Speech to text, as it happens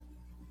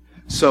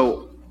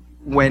So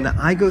when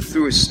I go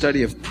through a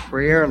study of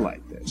prayer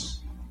like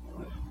this,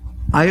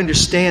 I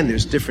understand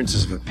there's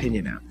differences of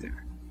opinion out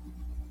there.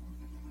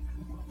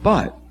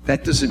 But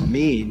that doesn't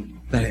mean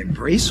that I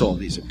embrace all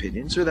these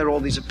opinions or that all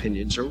these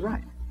opinions are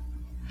right.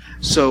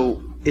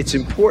 So it's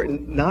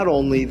important not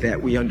only that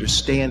we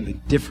understand the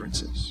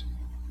differences.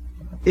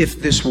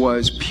 If this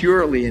was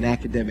purely an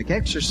academic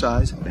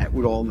exercise,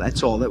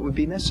 that's all that would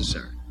be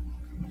necessary.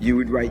 You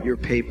would write your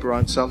paper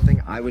on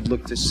something. I would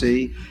look to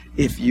see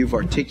if you've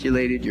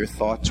articulated your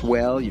thoughts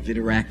well, you've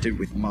interacted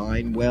with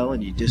mine well,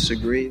 and you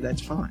disagree,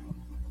 that's fine.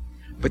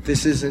 But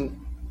this isn't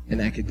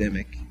an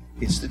academic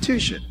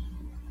institution.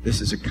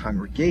 This is a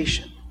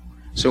congregation.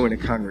 So in a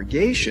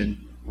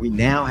congregation, we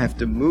now have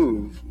to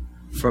move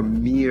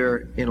from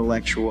mere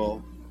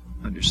intellectual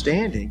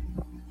understanding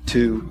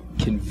to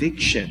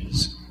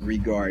convictions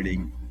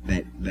regarding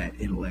that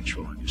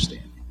intellectual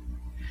understanding.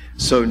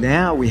 So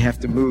now we have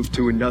to move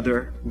to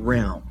another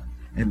realm,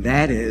 and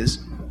that is,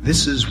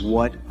 this is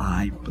what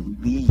I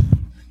believe,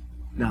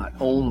 not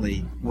only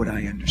what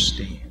I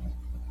understand.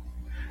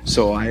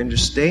 So I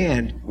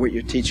understand what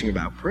you're teaching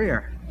about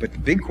prayer, but the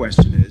big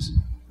question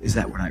is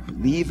that what I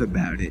believe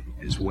about it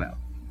as well?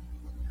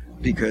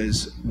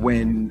 Because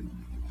when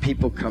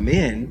people come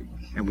in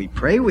and we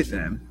pray with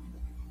them,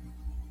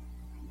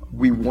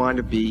 we want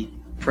to be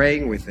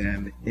praying with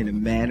them in a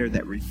manner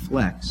that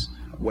reflects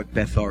what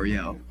Beth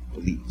Ariel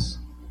believes.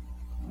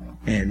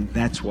 And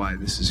that's why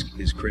this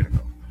is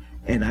critical.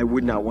 And I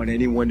would not want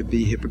anyone to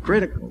be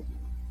hypocritical.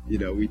 You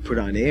know, we put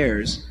on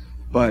airs,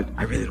 but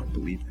I really don't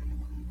believe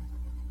them.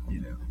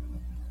 You know.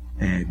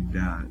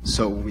 And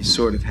so we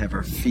sort of have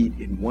our feet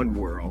in one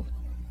world,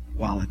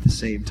 while at the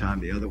same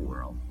time the other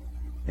world.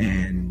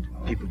 And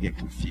people get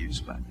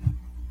confused by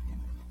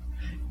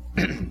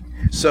that.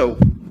 So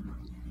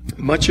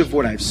much of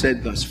what I've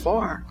said thus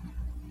far,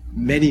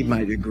 many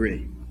might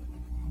agree.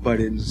 But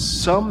in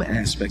some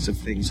aspects of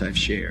things I've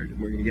shared,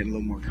 and we're going to get a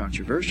little more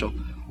controversial,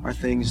 are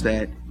things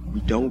that we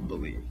don't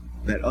believe,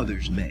 that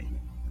others may.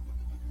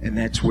 And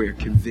that's where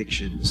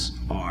convictions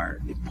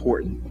are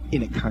important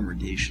in a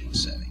congregational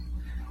setting,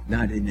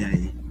 not in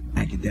an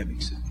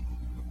academic setting.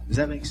 Does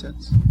that make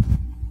sense?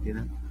 You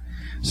know?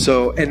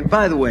 So, and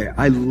by the way,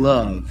 I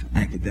love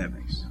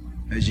academics,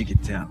 as you can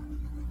tell.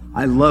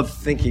 I love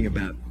thinking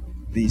about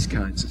these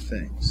kinds of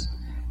things.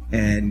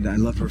 And I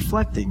love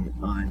reflecting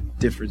on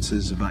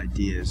differences of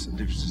ideas and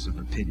differences of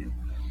opinion.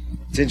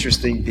 It's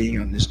interesting being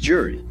on this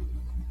jury.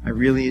 I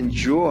really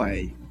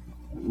enjoy,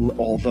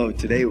 although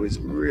today was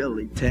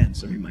really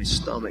tense. I mean, my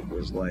stomach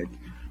was like,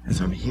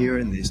 as I'm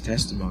hearing these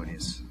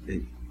testimonies,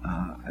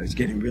 I was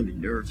getting really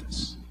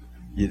nervous,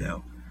 you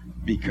know,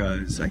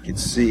 because I could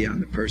see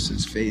on the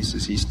person's face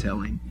as he's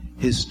telling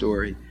his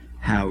story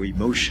how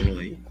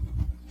emotionally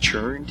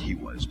churned he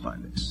was by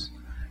this.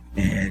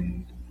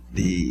 And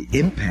the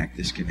impact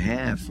this can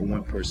have for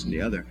one person or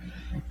the other.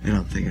 And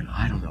I'm thinking,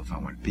 I don't know if I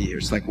want to be here.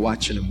 It's like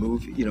watching a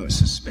movie, you know, a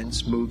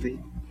suspense movie.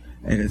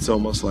 And it's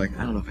almost like,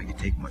 I don't know if I can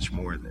take much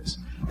more of this.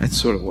 That's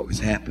sort of what was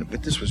happening.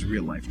 But this was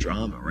real life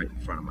drama right in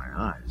front of my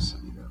eyes.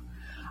 You know?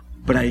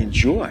 But I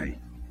enjoy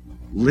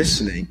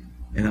listening,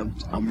 and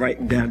I'm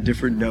writing down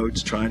different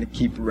notes, trying to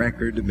keep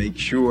record to make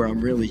sure I'm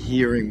really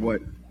hearing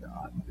what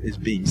is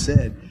being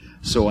said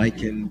so I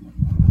can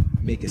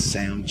make a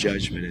sound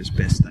judgment as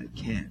best I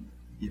can,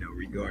 you know,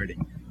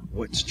 regarding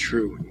what's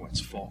true and what's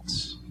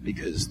false,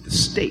 because the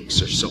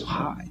stakes are so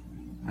high.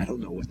 I don't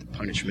know what the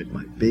punishment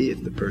might be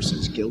if the person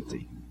is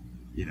guilty.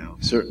 You know,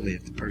 certainly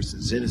if the person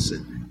is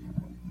innocent,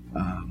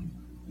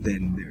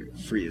 then they're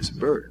free as a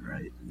bird,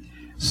 right?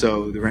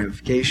 So the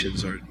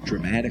ramifications are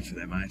dramatic for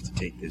them. I have to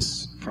take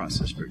this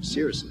process very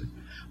seriously.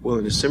 Well,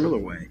 in a similar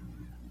way,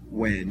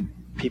 when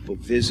people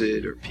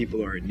visit or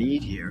people are in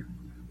need here,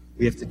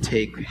 we have to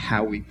take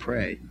how we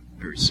pray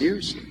very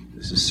seriously.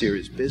 This is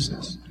serious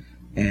business.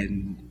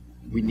 And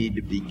we need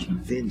to be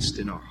convinced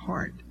in our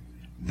heart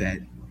that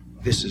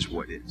this is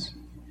what is.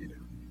 You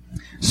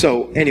know?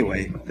 So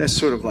anyway, that's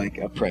sort of like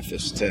a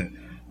preface to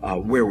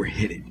where we're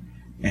headed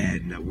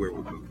and where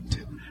we're moving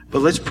to. But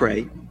let's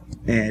pray,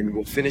 and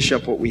we'll finish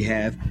up what we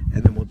have,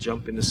 and then we'll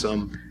jump into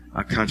some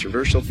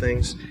controversial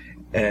things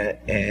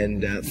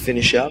and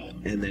finish up,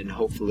 and then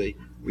hopefully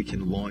we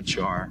can launch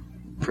our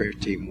prayer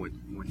team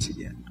once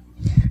again.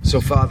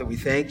 So, Father, we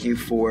thank you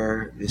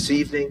for this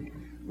evening.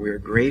 We're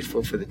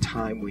grateful for the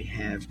time we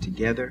have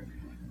together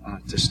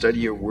to study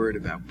your word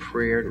about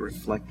prayer, to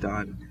reflect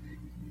on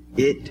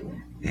it,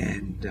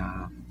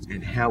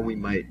 and how we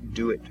might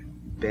do it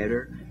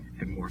better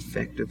and more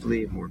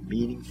effectively and more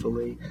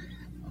meaningfully.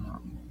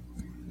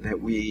 That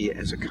we,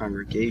 as a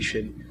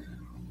congregation,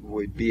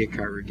 would be a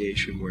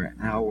congregation where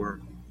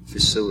our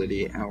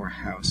facility, our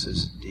house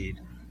is indeed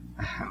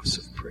a house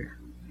of prayer.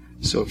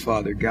 So,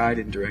 Father, guide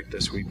and direct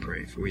us, we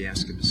pray, for we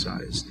ask in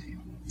Messiah's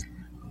name.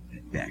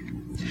 Back.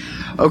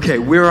 Okay,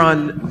 we're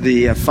on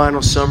the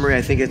final summary.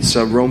 I think it's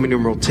Roman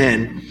numeral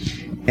 10.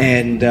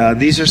 And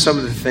these are some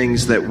of the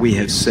things that we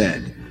have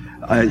said.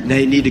 Now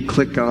you need to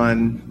click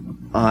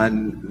on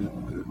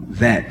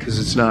that because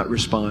it's not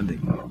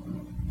responding.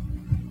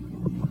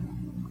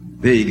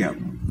 There you go.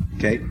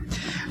 Okay?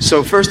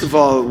 So first of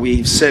all,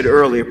 we said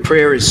earlier,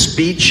 prayer is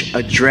speech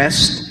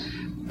addressed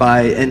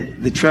by,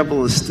 and the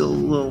treble is still a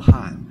little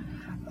high.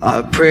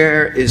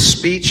 Prayer is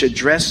speech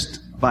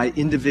addressed by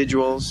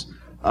individuals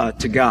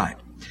to God.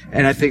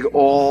 And I think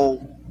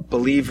all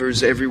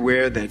believers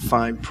everywhere that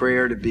find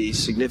prayer to be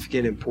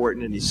significant,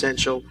 important, and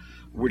essential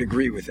would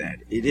agree with that.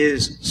 It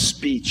is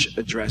speech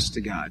addressed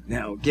to God.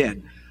 Now,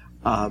 again,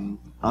 I'm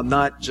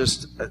not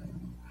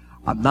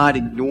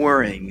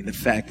ignoring the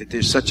fact that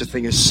there's such a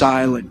thing as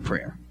silent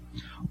prayer,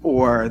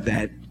 or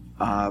that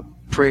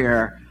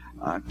prayer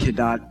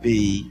cannot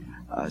be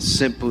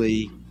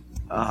simply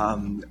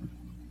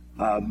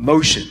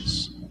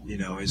motions,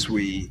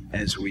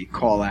 as we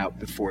call out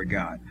before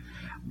God.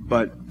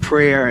 But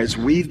prayer, as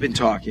we've been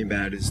talking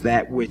about, is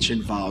that which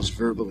involves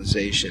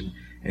verbalization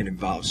and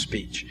involves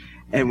speech.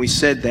 And we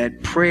said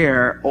that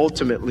prayer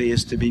ultimately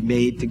is to be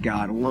made to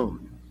God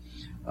alone.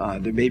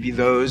 There may be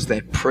those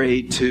that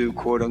pray to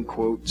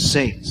quote-unquote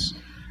saints,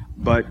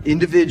 but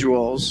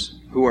individuals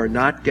who are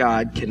not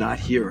God cannot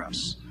hear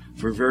us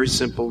for a very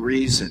simple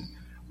reason.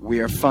 We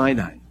are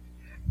finite.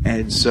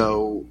 And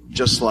so,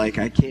 just like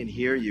I can't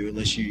hear you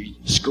unless you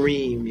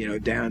scream,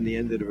 down the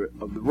end of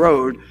the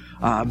road,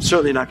 I'm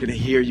certainly not going to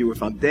hear you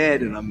if I'm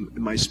dead and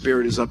my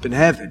spirit is up in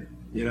heaven.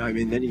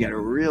 Then you got to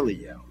really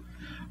yell.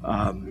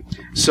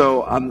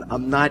 So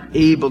I'm not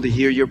able to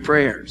hear your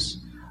prayers,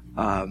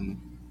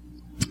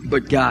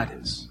 but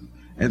God is.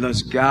 And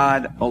thus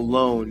God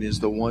alone is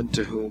the one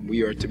to whom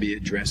we are to be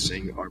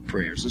addressing our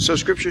prayers. And so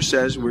Scripture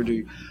says we're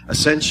to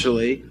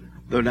essentially,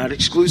 though not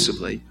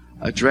exclusively,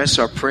 address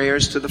our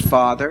prayers to the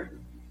Father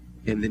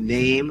in the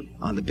name,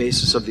 on the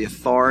basis of the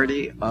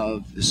authority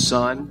of the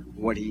Son,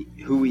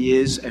 who He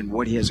is and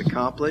what He has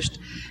accomplished,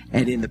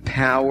 and in the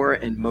power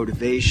and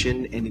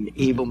motivation and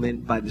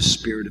enablement by the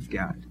Spirit of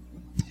God.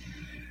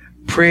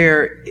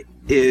 Prayer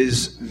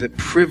is the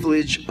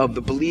privilege of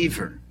the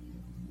believer.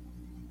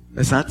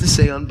 That's not to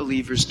say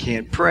unbelievers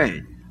can't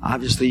pray.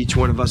 Obviously, each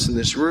one of us in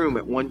this room,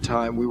 at one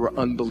time, we were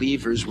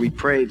unbelievers. We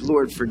prayed,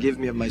 Lord, forgive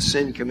me of my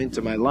sin, come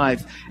into my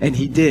life. And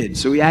He did.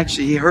 So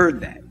he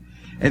heard that.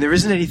 And there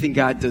isn't anything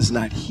God does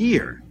not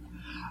hear.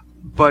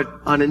 But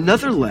on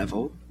another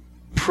level,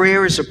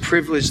 prayer is a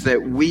privilege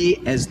that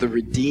we, as the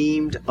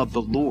redeemed of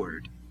the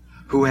Lord,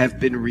 who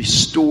have been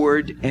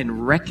restored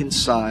and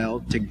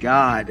reconciled to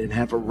God and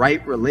have a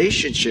right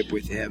relationship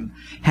with Him,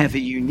 have a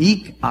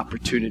unique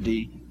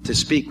opportunity to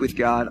speak with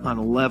God on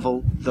a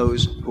level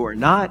those who are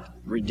not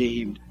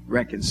redeemed,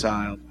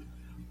 reconciled,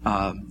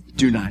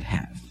 do not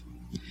have.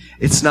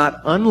 It's not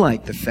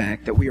unlike the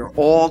fact that we are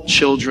all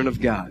children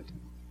of God.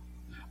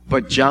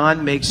 But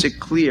John makes it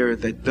clear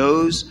that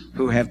those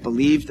who have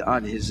believed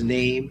on His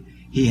name,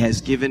 He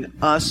has given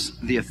us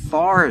the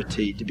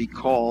authority to be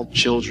called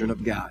children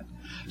of God.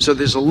 So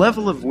there's a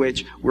level of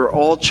which we're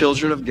all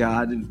children of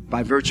God, and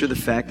by virtue of the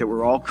fact that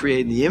we're all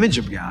created in the image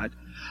of God.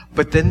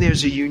 But then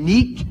there's a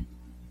unique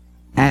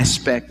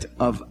aspect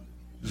of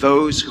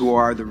those who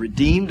are the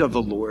redeemed of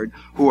the Lord,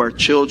 who are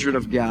children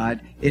of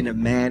God in a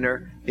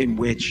manner in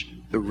which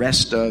the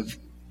rest of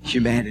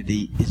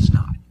humanity is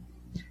not.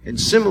 And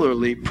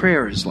similarly,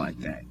 prayer is like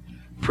that.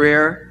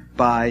 Prayer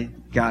by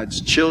God's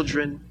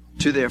children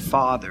to their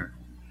Father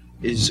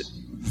is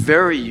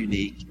very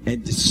unique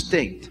and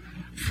distinct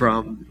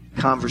from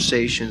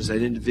conversations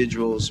that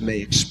individuals may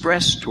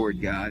express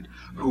toward God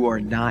who are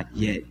not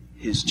yet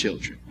His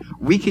children.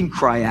 We can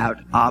cry out,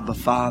 Abba,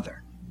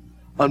 Father.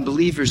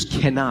 Unbelievers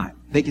cannot.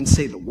 They can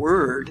say the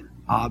word,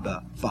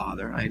 Abba,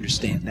 Father. I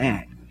understand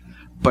that.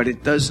 But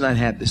it does not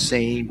have the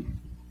same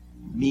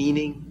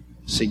meaning,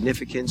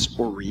 significance,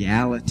 or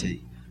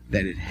reality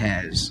that it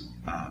has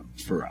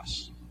for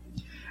us.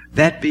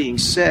 That being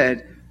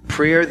said,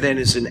 prayer then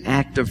is an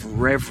act of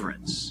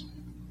reverence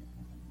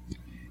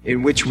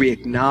in which we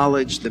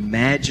acknowledge the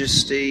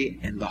majesty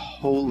and the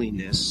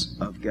holiness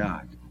of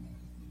God.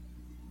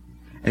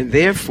 And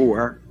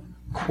therefore,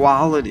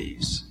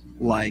 qualities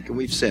like, and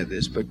we've said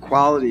this, but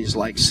qualities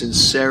like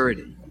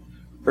sincerity,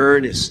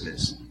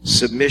 earnestness,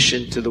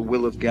 submission to the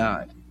will of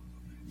God,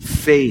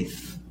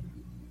 faith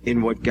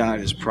in what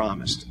God has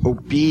promised,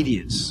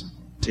 obedience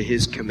to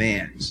His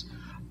commands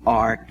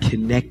are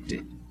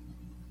connected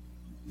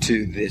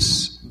to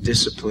this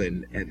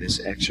discipline and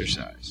this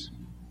exercise.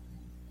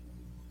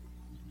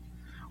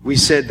 We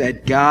said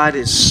that God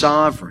is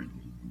sovereign,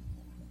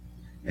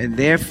 and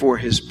therefore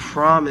His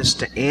promise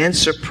to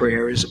answer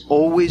prayer is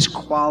always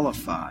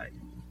qualified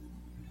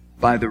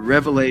by the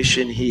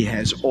revelation He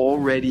has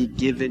already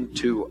given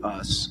to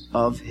us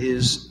of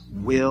His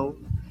will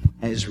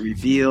as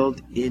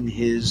revealed in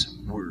His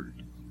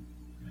Word.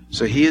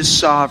 So He is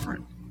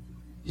sovereign.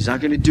 He's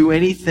not going to do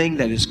anything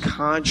that is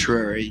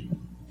contrary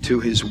to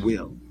His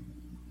will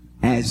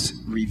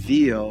as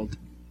revealed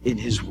in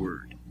His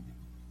Word.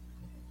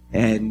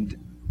 And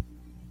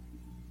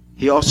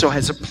He also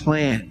has a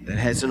plan that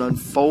hasn't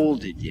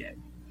unfolded yet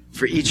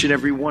for each and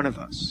every one of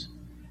us.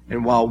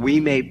 And while we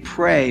may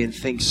pray and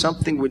think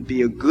something would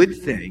be a good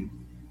thing,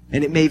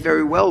 and it may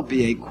very well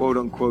be a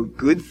quote-unquote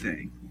good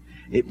thing,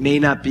 it may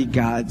not be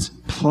God's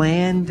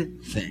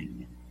planned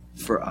thing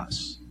for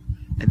us.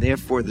 And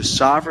therefore, the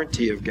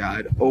sovereignty of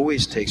God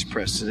always takes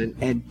precedent,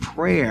 and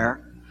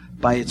prayer,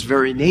 by its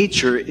very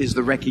nature, is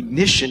the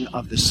recognition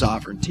of the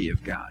sovereignty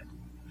of God.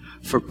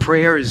 For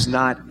prayer is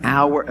not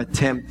our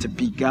attempt to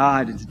be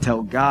God and to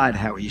tell God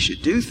how he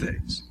should do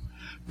things.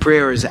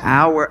 Prayer is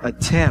our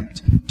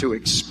attempt to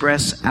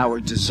express our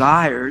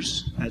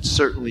desires, that's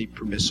certainly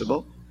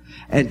permissible,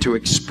 and to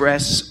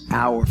express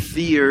our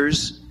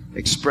fears,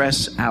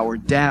 express our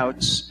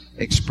doubts,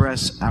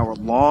 express our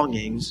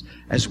longings,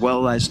 as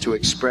well as to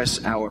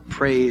express our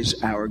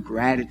praise, our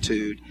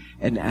gratitude,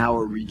 and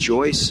our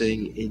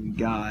rejoicing in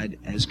God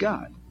as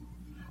God.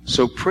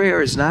 So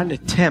prayer is not an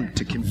attempt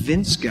to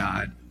convince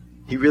God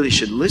he really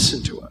should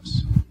listen to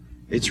us.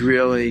 It's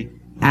really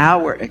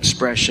our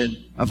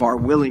expression of our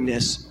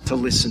willingness to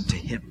listen to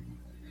him.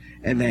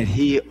 And that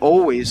he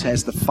always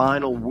has the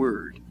final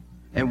word.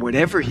 And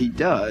whatever he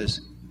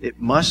does,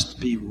 it must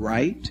be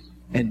right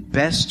and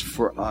best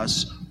for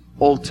us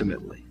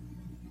ultimately.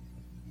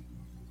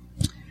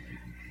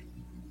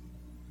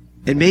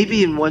 And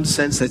maybe in one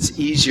sense that's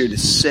easier to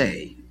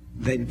say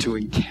than to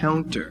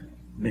encounter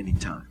many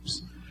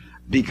times.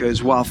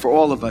 Because while for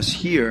all of us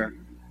here,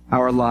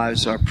 our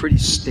lives are pretty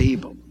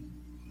stable,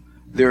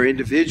 there are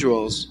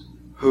individuals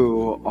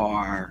who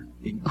are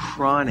in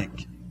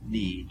chronic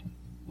need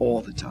all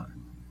the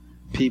time.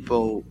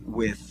 People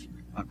with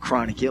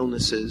chronic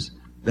illnesses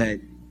that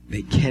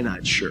they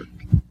cannot shirk.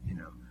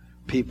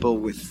 People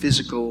with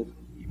physical,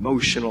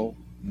 emotional,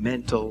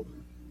 mental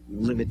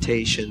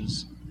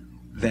limitations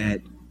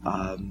that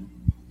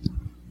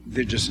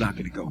they're just not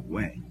going to go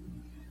away.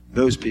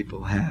 Those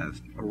people have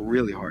a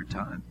really hard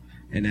time.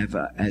 And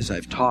as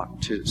I've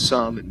talked to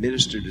some and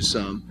ministered to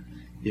some,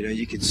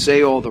 you can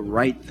say all the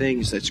right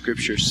things that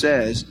Scripture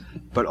says,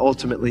 but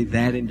ultimately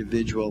that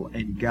individual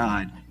and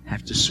God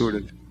have to sort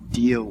of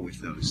deal with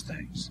those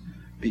things.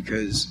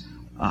 Because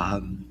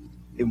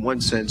in one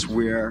sense,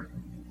 we're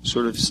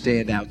sort of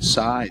stand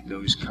outside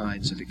those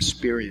kinds of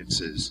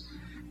experiences.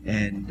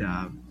 And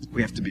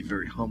we have to be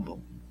very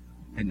humble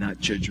and not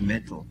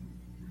judgmental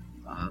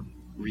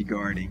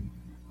regarding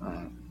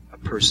a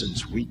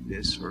person's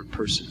weakness or a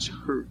person's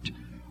hurt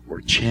or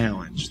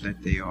challenge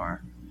that they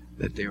are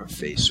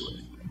faced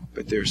with.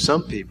 But there are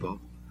some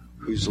people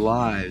whose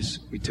lives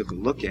we took a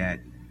look at,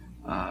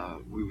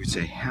 we would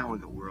say, how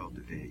in the world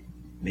do they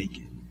make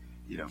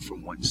it,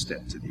 from one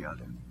step to the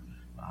other,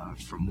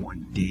 from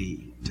one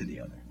day to the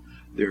other.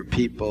 There are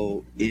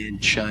people in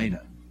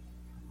China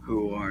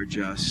who are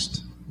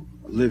just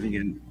living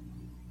in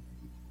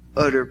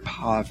utter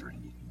poverty,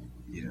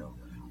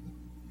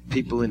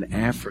 people in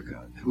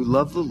Africa who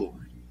love the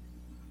Lord,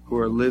 who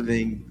are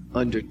living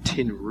under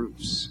tin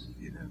roofs,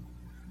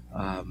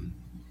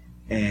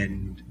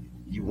 and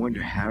you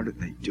wonder, how did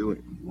they do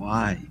it?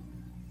 Why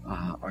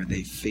are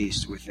they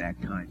faced with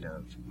that kind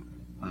of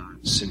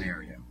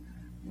scenario?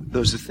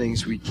 Those are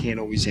things we can't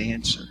always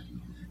answer,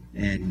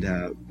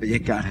 but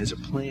yet God has a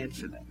plan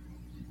for them,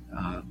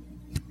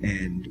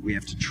 and we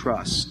have to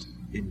trust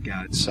in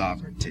God's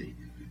sovereignty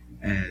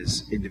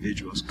as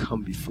individuals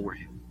come before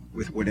him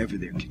with whatever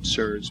their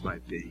concerns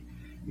might be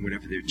and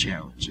whatever their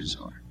challenges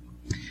are.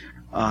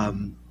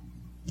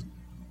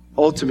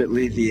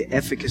 Ultimately, the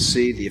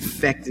efficacy, the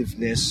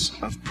effectiveness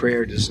of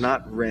prayer does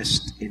not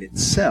rest in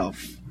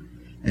itself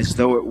as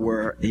though it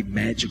were a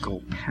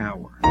magical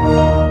power.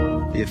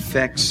 The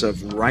effects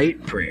of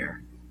right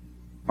prayer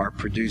are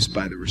produced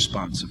by the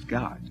response of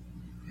God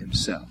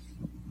himself.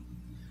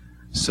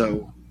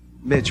 So,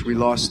 Mitch, we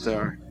lost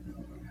our...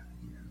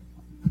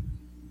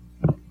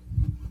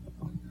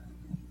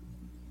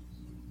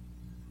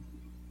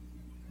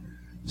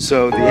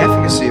 So the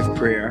efficacy of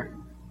prayer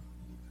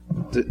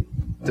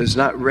does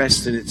not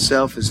rest in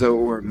itself as though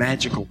it were a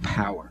magical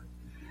power.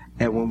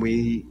 And when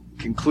we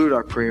conclude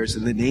our prayers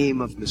in the name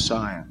of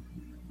Messiah,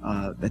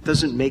 that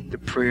doesn't make the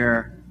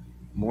prayer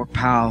more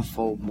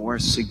powerful, more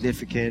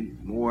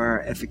significant,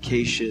 more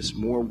efficacious,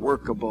 more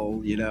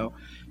workable,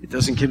 It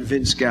doesn't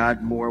convince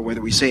God more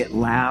whether we say it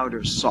loud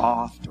or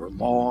soft or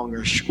long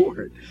or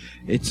short.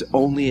 It's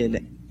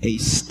only a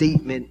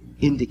statement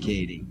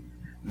indicating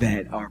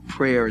that our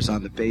prayer is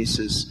on the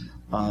basis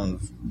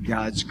of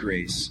God's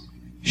grace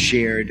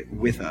shared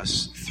with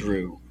us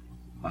through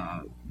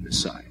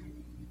Messiah.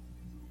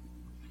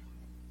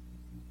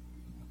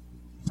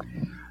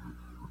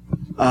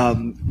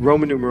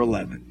 Roman numeral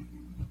 11.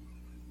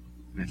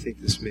 I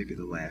think this may be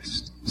the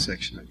last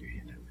section on your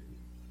handout.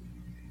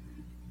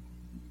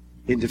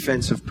 In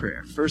defense of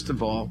prayer. First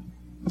of all,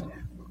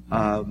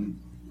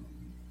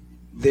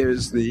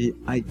 there's the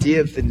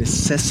idea of the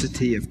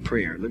necessity of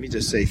prayer. Let me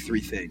just say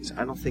three things.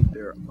 I don't think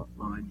they're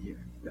on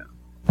here. No.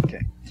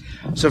 Okay.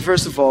 So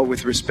first of all,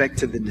 with respect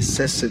to the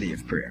necessity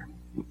of prayer,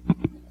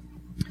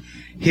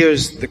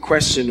 here's the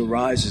question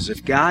arises.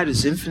 If God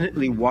is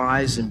infinitely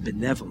wise and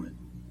benevolent,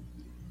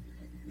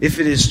 if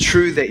it is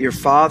true that your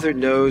Father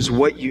knows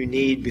what you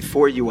need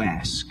before you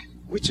ask,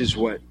 which is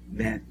what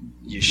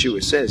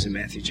Yeshua says in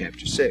Matthew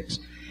chapter 6,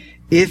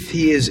 if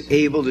he is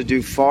able to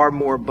do far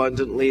more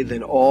abundantly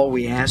than all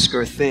we ask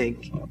or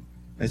think,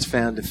 That's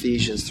found in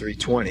Ephesians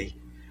 3:20.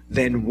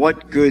 Then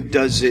what good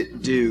does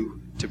it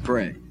do to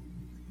pray?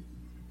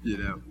 You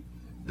know,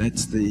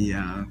 that's the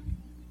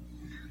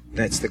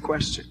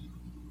question.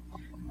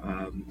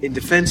 In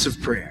defense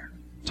of prayer,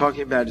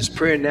 talking about is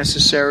prayer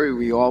necessary,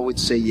 we all would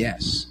say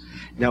yes.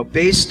 Now,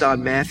 based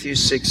on Matthew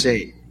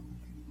 6:8,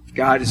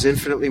 God is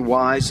infinitely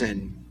wise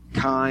and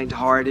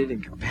kind-hearted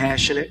and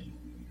compassionate.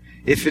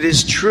 If it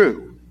is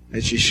true,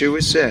 as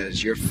Yeshua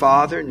says, your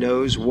Father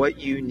knows what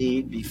you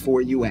need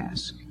before you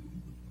ask.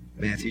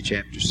 Matthew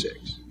chapter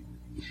 6.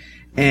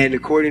 And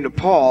according to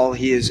Paul,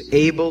 he is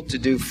able to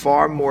do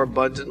far more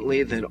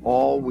abundantly than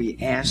all we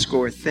ask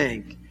or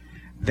think.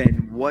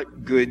 Then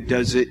what good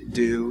does it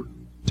do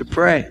to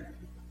pray?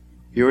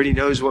 He already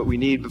knows what we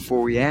need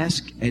before we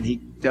ask, and he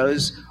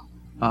does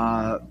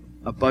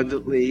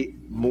abundantly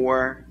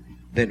more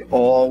than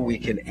all we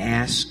can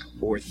ask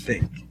or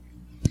think.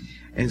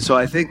 And so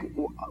I think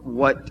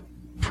what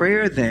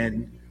prayer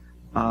then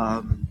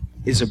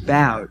is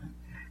about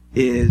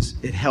is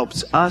it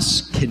helps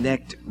us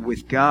connect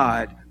with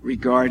God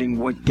regarding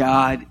what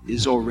God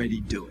is already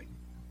doing.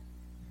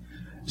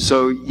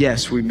 So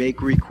yes, we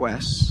make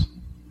requests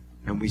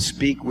and we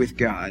speak with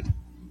God,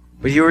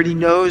 but he already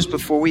knows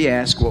before we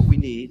ask what we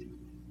need,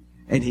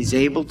 and he's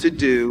able to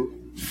do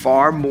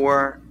far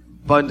more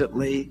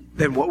abundantly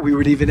than what we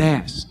would even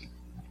ask.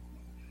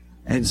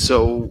 And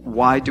so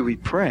why do we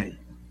pray?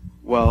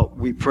 Well,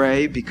 we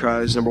pray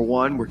because, number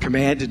one, we're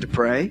commanded to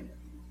pray.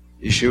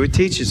 Yeshua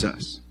teaches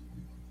us.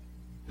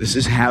 This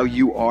is how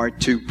you are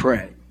to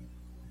pray.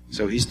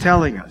 So he's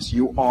telling us,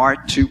 you are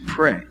to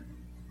pray.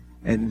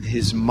 And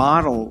his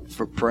model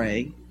for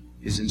praying,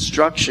 his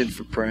instruction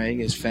for praying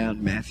is found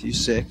in Matthew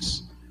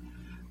 6.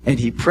 And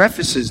he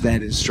prefaces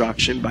that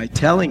instruction by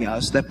telling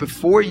us that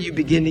before you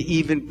begin to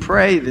even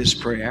pray this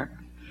prayer,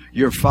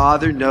 your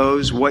Father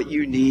knows what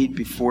you need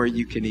before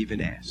you can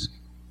even ask.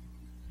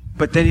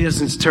 But then he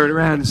doesn't turn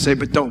around and say,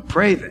 but don't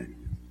pray then.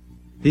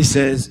 He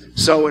says,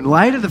 so in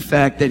light of the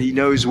fact that he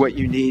knows what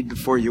you need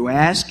before you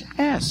ask,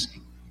 ask.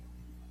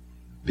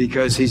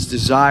 Because he's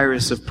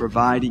desirous of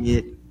providing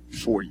it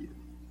for you.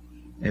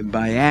 And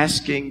by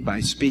asking, by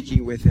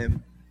speaking with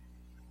him,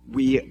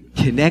 we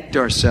connect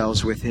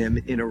ourselves with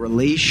him in a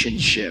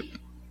relationship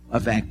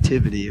of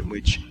activity in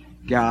which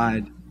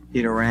God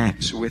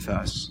interacts with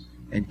us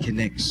and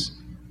connects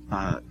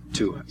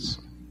to us.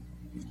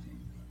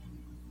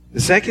 The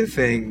second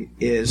thing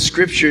is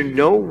Scripture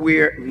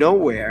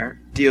nowhere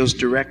deals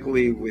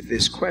directly with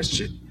this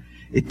question.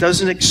 It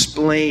doesn't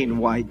explain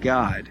why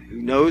God,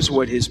 who knows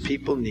what his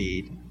people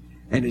need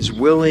and is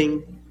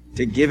willing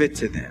to give it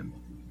to them,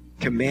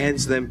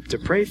 commands them to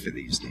pray for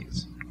these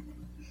needs.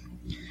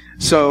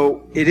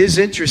 So it is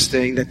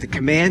interesting that the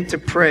command to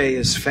pray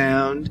is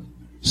found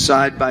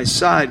side by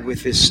side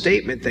with this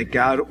statement that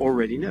God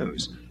already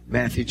knows.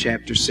 Matthew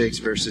chapter 6,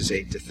 verses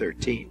 8 to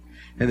 13.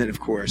 And then, of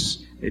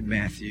course, in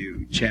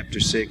Matthew chapter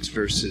 6,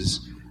 verse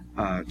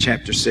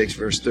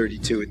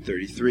 32 and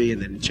 33,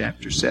 and then in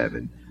chapter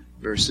 7,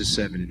 verses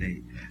 7 and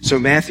 8. So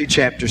Matthew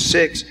chapter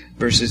 6,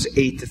 verses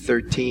 8 to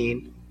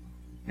 13,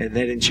 and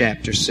then in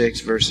chapter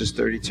 6, verses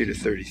 32 to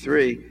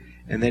 33,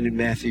 and then in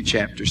Matthew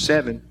chapter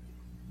 7,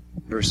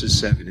 verses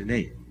 7 and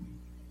 8.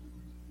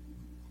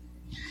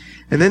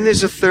 And then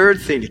there's a third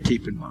thing to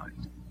keep in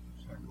mind.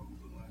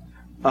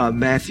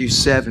 Matthew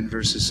 7,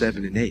 verses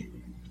 7 and 8.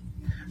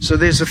 So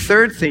there's a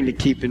third thing to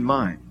keep in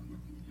mind.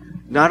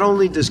 Not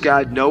only does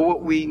God know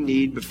what we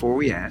need before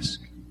we ask,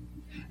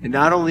 and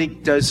not only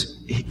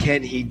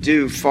can he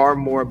do far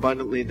more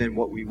abundantly than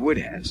what we would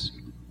ask,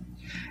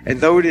 and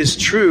though it is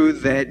true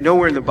that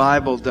nowhere in the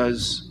Bible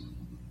does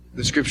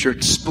the Scripture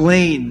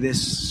explain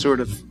this sort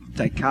of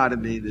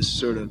dichotomy, this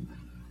sort of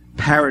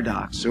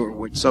paradox, or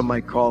what some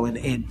might call an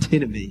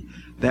antinomy,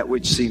 that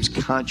which seems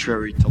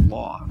contrary to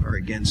law or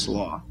against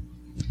law.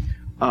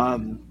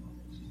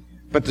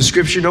 But the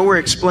Scripture nowhere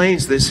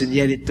explains this, and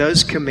yet it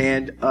does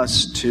command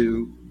us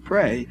to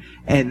pray.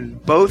 And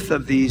both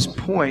of these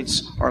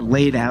points are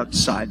laid out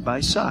side by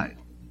side.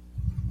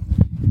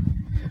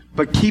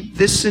 But keep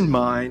this in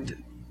mind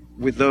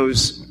with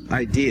those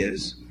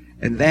ideas,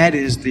 and that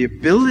is the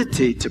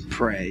ability to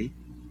pray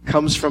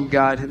comes from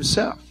God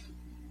himself.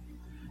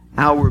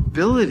 Our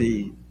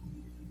ability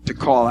to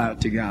call out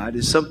to God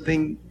is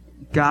something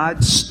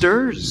God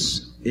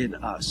stirs in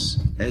us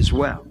as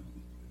well.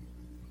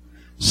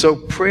 So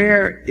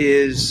prayer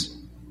is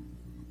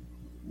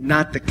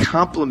not the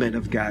complement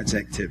of God's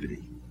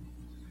activity,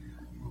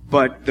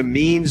 but the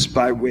means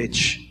by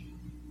which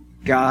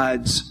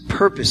God's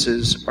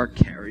purposes are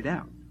carried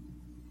out.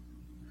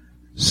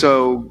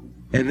 So,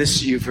 and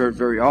this you've heard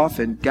very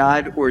often,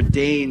 God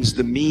ordains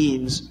the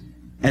means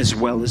as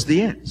well as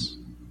the ends.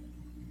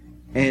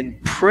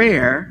 And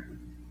prayer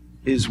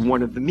is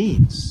one of the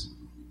means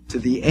to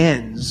the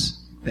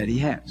ends that he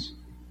has.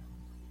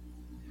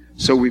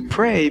 So we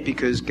pray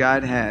because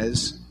God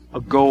has a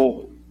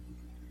goal.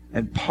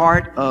 And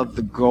part of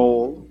the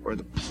goal or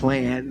the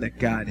plan that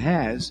God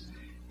has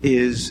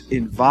is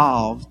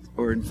involves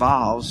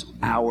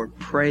our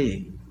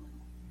praying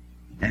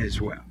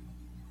as well.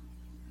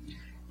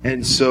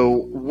 And so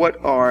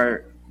what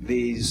are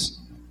these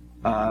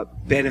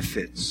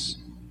benefits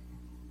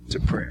to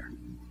prayer?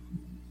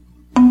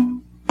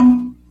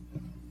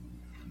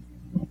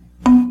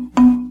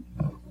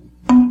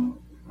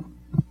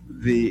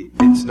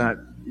 It's not,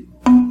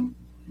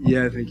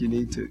 yeah, I think you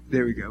need to,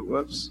 there we go,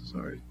 whoops,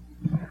 sorry.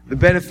 The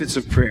benefits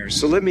of prayer.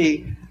 So let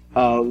me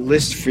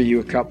list for you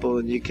a couple,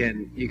 and you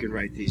can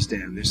write these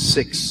down. There's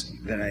 6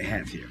 that I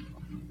have here.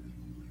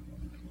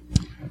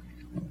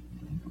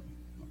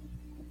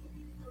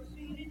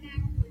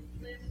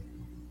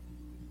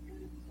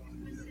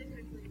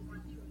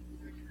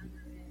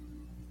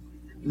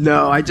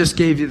 No, I just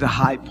gave you the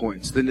high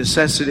points, the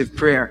necessity of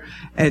prayer.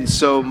 And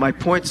so my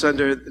points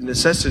under the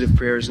necessity of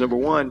prayer is, number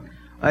 1,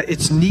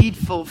 it's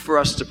needful for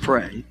us to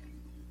pray,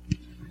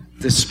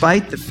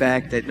 despite the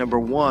fact that, number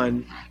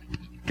 1,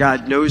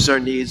 God knows our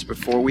needs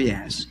before we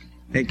ask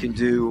and can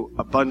do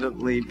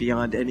abundantly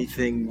beyond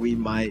anything we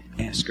might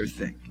ask or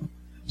think.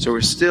 So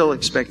we're still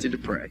expected to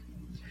pray.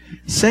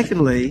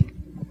 Secondly,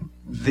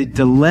 the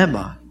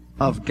dilemma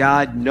of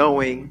God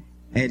knowing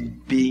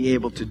and being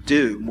able to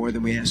do more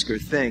than we ask or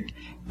think,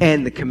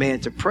 and the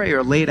command to pray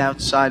are laid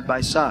out side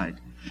by side.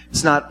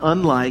 It's not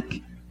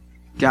unlike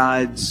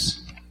God's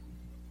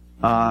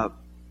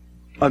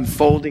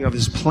unfolding of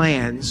his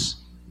plans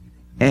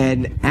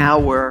and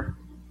our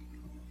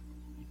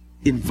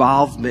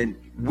involvement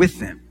with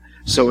them.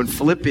 So in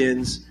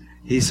Philippians,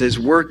 he says,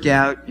 work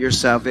out your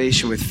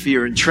salvation with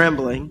fear and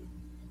trembling.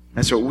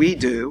 That's what we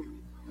do.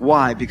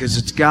 Why? Because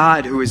it's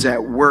God who is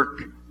at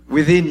work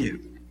within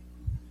you.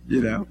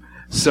 You know?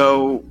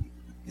 So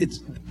it's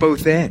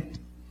both end.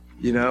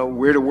 You know,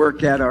 we're to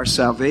work out our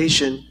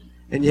salvation,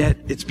 and yet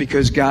it's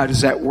because God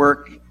is at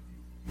work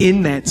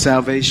in that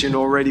salvation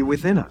already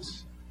within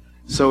us.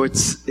 So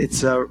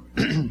it's a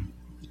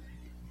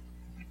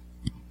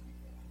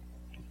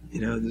you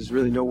know, there's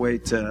really no way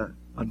to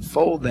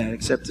unfold that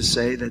except to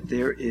say that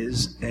there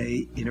is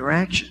a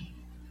interaction.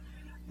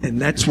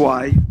 And that's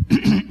why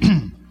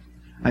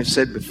I've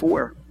said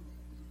before,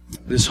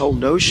 this whole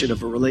notion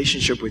of a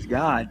relationship with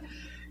God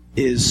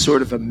is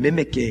sort of a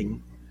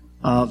mimicking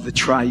of the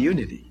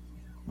triunity.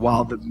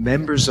 While the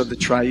members of the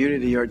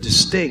triunity are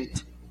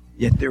distinct,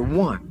 yet they're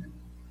one.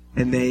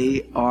 And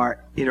they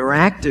are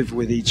interactive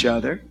with each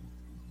other,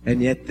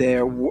 and yet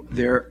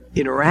their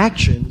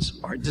interactions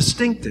are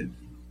distinctive.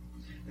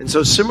 And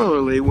so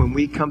similarly, when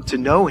we come to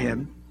know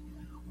him,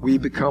 we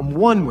become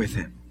one with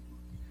him.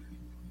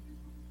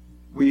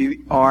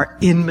 We are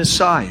in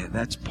Messiah.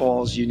 That's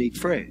Paul's unique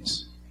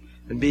phrase.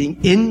 And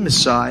being in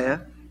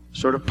Messiah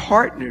sort of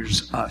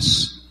partners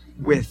us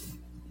with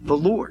the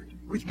Lord,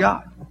 with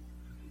God.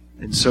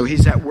 And so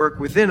he's at work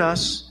within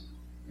us,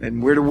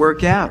 and we're to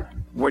work out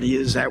what he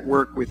is at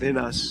work within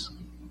us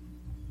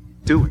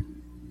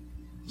doing.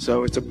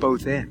 So it's a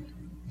both end.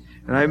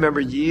 And I remember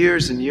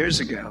years and years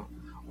ago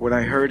when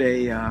I heard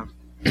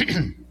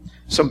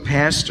some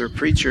pastor,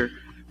 preacher,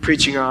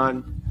 preaching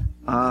on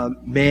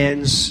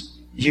man's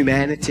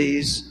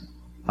humanities,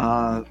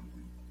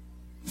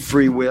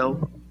 free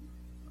will,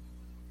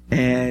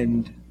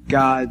 and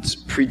God's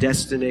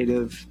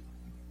predestinative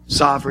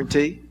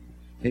sovereignty.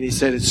 And he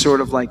said it's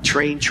sort of like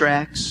train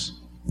tracks.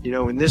 You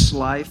know, in this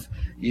life,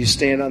 you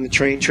stand on the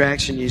train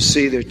tracks and you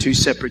see they're 2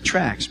 separate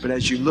tracks. But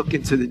as you look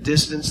into the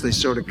distance, they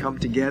sort of come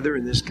together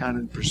in this kind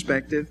of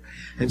perspective.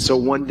 And so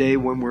one day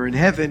when we're in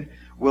heaven,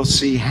 we'll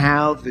see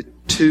how the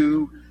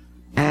 2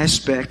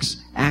 aspects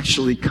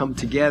actually come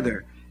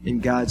together in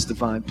God's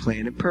divine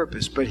plan and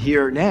purpose. But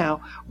here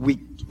now,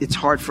 it's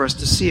hard for us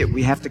to see it.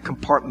 We have to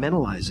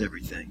compartmentalize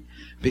everything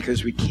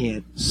because we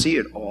can't see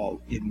it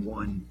all in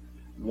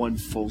one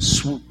full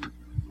swoop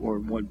or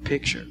in one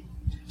picture.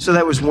 So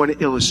that was one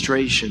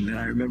illustration that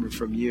I remember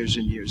from years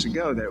and years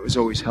ago that was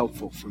always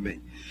helpful for me.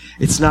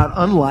 It's not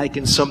unlike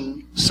in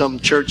some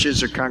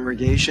churches or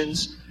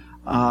congregations.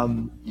 How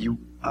do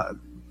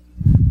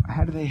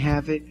they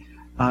have it?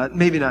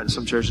 Maybe not in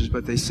some churches,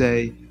 but they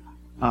say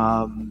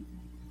on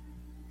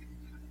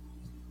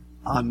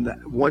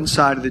one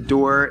side of the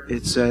door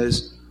it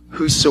says,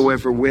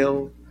 whosoever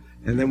will.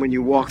 And then when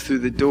you walk through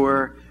the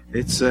door,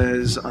 it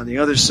says on the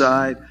other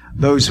side,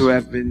 those who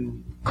have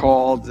been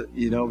called,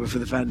 before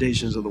the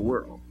foundations of the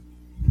world.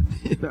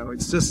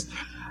 It's just,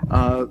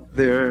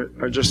 there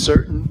are just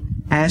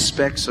certain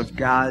aspects of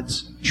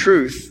God's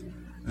truth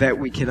that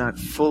we cannot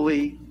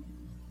fully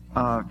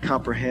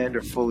comprehend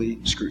or fully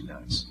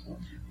scrutinize.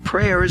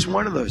 Prayer is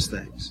one of those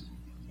things.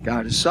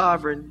 God is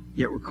sovereign,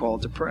 yet we're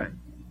called to pray.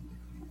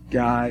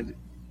 God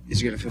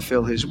is going to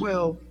fulfill his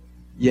will,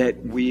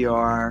 yet we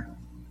are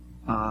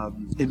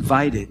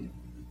invited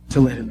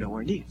to let him know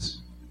our needs,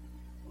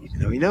 even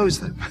though he knows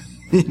them.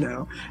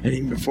 And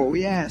even before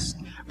we ask.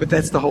 But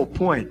that's the whole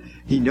point.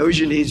 He knows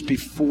your needs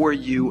before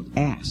you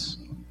ask.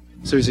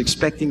 So he's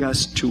expecting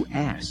us to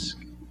ask,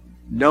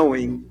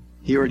 knowing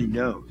he already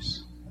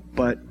knows.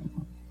 But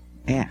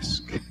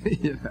ask,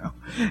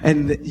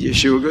 And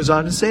Yeshua goes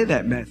on to say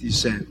that in Matthew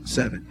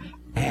 7.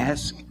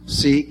 Ask,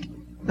 seek,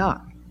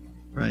 knock.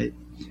 Right?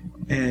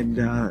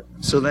 And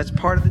so that's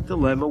part of the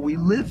dilemma we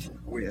live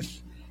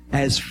with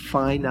as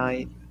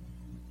finite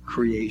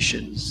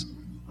creations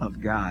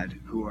of God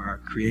who are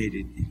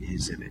created in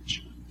His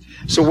image.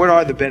 So what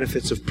are the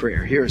benefits of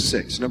prayer? Here are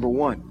 6. Number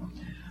 1,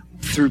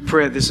 through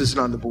prayer, this isn't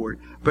on the board,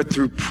 but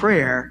through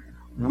prayer,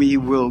 we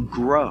will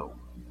grow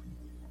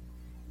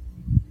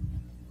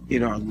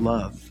in our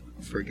love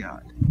for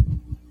God.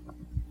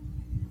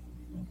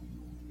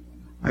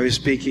 I was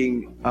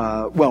speaking,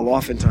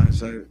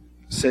 oftentimes I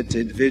said to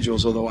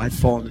individuals, although I've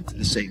fallen into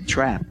the same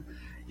trap,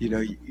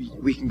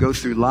 we can go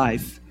through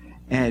life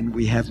and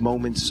we have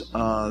moments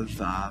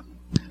of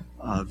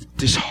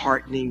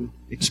disheartening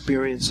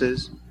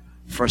experiences,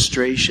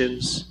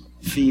 frustrations,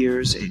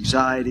 fears,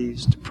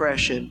 anxieties,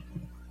 depression,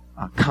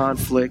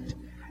 conflict.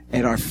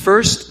 And our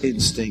first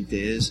instinct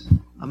is,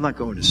 I'm not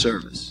going to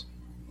service.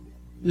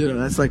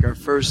 That's like our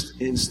first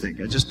instinct.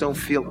 I just don't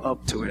feel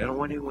up to it. I don't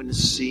want anyone to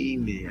see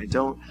me. I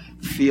don't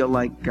feel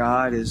like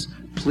God is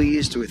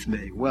pleased with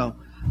me. Well,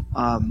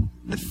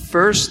 the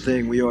first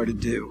thing we ought to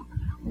do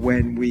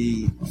when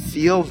we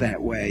feel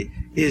that way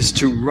is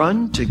to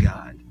run to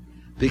God,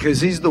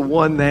 because He's the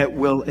one that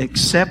will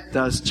accept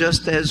us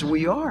just as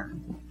we are.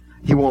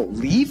 He won't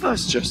leave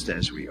us just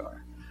as we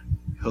are.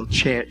 He'll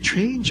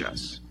change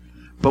us.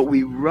 But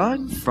we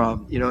run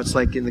from, it's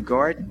like in the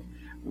garden.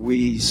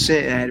 We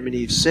sin, Adam and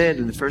Eve sinned,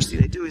 and the first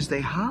thing they do is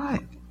they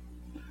hide.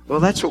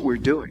 Well, that's what we're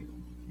doing.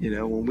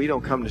 When we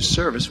don't come to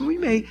service, we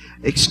may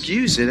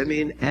excuse it. I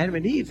mean, Adam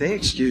and Eve, they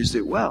excused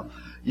it well.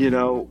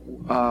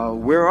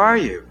 Where are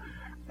you?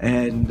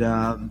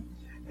 And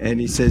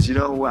he says,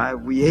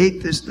 we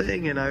ate this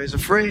thing, and I was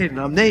afraid, and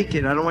I'm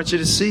naked. I don't want you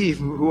to see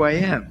who I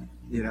am.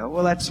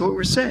 Well, that's what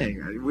we're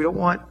saying. We don't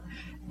want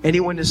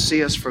anyone to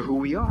see us for who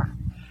we are.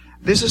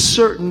 There's a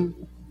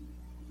certain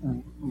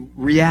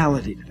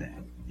reality to that.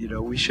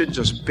 We shouldn't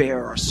just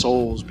bare our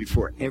souls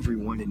before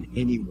everyone and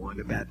anyone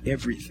about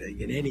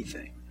everything and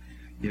anything.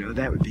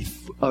 That would be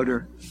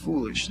utter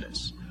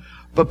foolishness.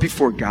 But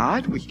before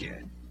God, we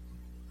can.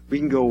 We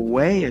can go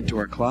away into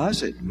our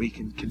closet and we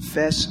can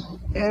confess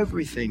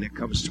everything that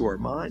comes to our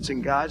minds.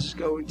 And God's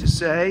going to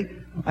say,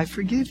 I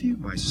forgive you,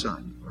 my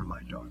son or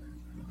my daughter.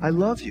 I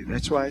love you.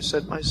 That's why I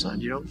said my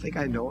son. You don't think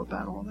I know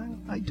about all that?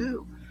 I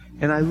do.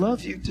 And I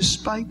love you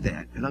despite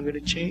that. And I'm going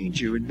to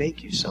change you and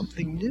make you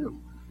something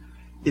new.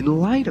 In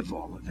light of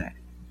all of that,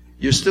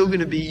 you're still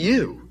going to be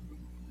you,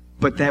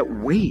 but that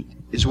weight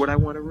is what I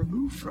want to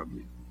remove from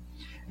you.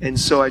 And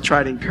so I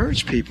try to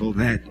encourage people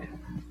that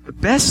the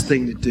best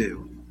thing to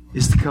do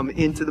is to come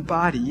into the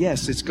body.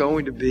 Yes, it's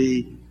going to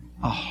be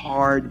a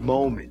hard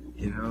moment.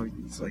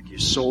 It's like your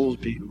soul's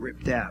being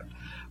ripped out.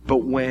 But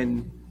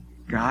when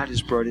God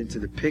is brought into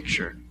the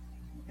picture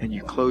and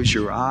you close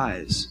your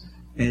eyes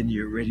and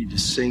you're ready to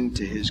sing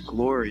to His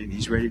glory, and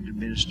He's ready to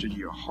minister to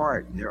your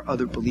heart, and there are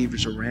other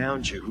believers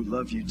around you who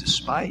love you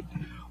despite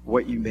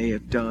what you may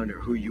have done or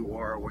who you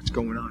are or what's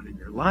going on in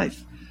your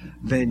life,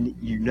 then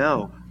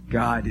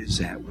God is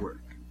at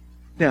work.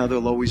 Now,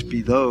 there'll always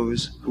be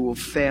those who will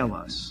fail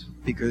us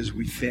because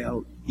we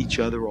fail each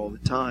other all the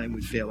time.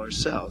 We fail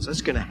ourselves.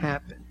 That's going to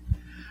happen.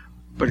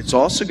 But it's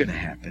also going to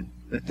happen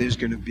that there's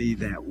going to be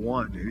that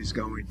one who's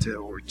going to,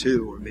 or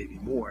two, or maybe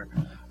more,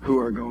 who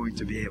are going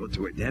to be able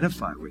to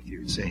identify with you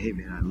and say, hey,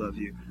 man, I love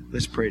you.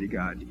 Let's pray to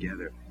God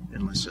together,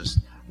 and let's just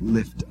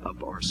lift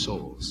up our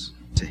souls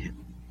to Him.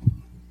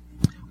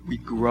 We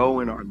grow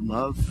in our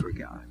love for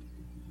God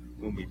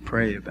when we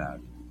pray about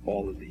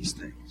all of these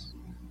things.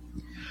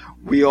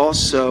 We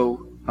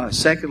also,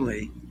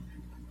 secondly,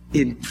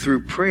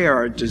 through prayer,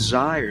 our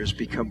desires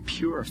become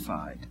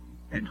purified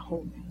and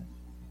holy.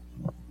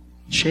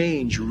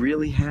 Change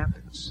really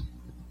happens.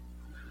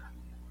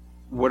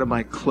 One of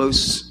my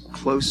closest,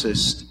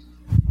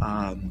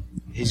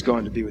 he's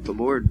gone to be with the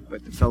Lord,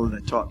 but the fellow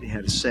that taught me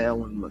how to sail,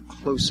 one of the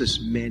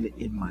closest men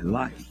in my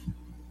life.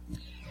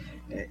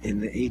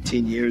 In the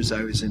 18 years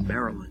I was in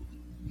Maryland.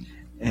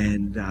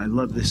 And I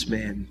love this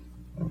man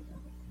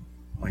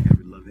like I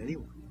would love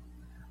anyone.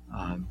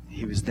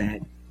 He was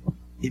that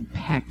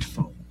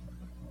impactful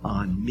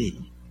on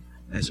me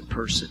as a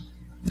person.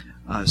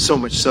 So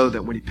much so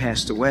that when he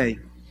passed away,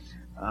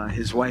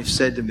 his wife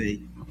said to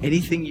me,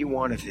 anything you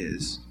want of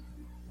his,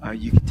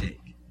 you can take.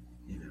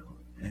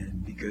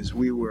 And because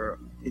we were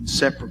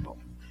inseparable.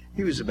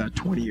 He was about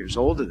 20 years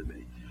older than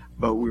me,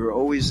 but we were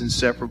always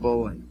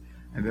inseparable. And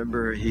I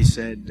remember he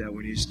said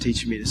when he was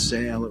teaching me to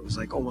sail, it was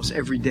like almost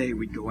every day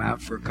we'd go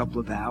out for a couple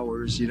of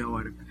hours,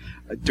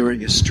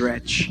 during a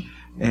stretch.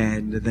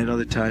 And then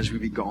other times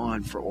we'd be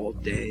gone for all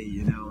day,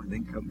 and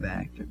then come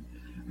back. And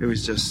it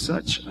was just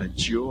such a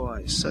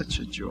joy.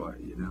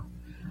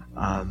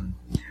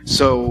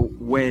 So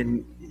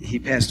when he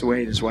passed away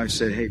and his wife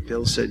said, hey,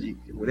 Bill said,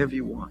 whatever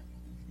you want,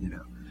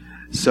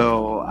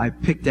 So I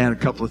picked out a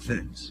couple of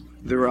things.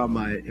 They're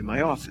in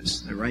my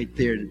office. They're right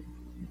there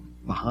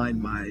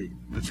behind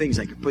the things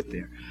I could put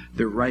there.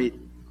 They're right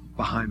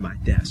behind my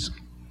desk.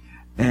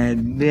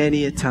 And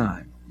many a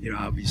time,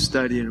 I'll be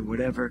studying or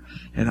whatever,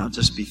 and I'll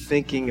just be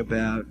thinking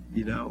about,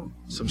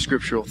 some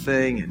scriptural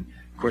thing. And,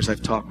 of course,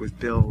 I've talked with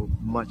Bill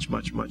much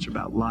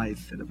about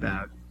life and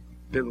about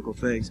biblical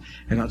things.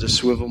 And I'll just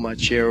swivel my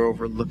chair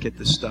over, look at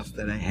the stuff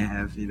that I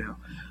have,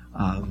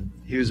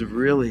 He was a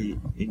really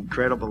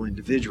incredible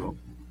individual.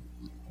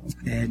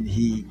 And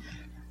he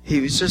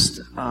was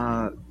just,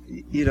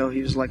 he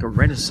was like a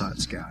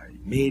Renaissance guy. He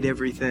made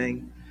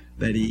everything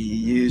that he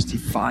used. He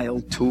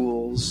filed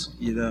tools,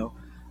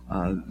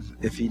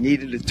 If he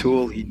needed a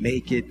tool, he'd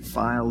make it,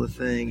 file the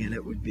thing, and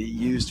it would be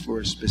used for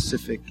a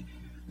specific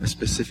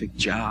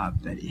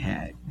job that he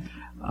had.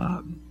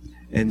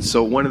 And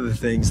so one of the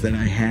things that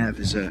I have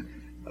is a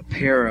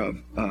pair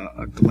of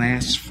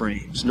glass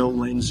frames, no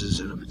lenses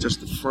in them, just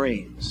the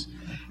frames.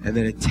 And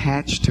then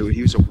attached to it,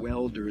 he was a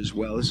welder as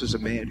well. This was a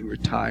man who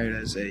retired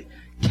as a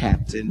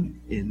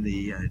captain in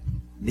the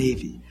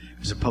Navy. He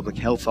was a public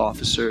health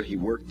officer. He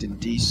worked in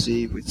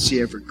D.C. with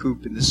C. Everett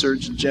Koop in the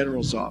Surgeon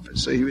General's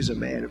office. So he was a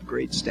man of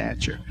great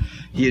stature.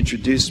 He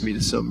introduced me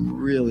to some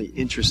really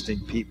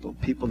interesting people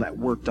that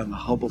worked on the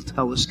Hubble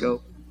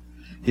telescope.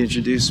 He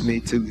introduced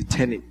me to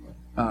lieutenant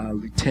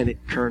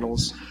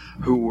colonels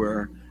who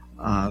were,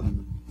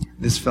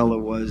 this fellow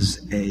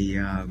was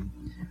a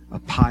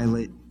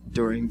pilot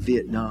during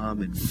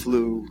Vietnam and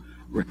flew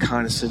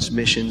reconnaissance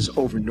missions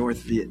over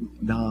North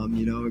Vietnam,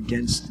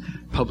 against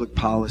public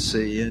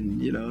policy,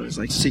 and, it was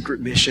like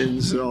secret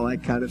missions and all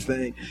that kind of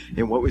thing,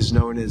 in what was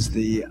known as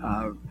the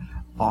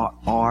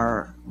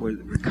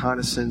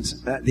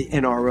reconnaissance, the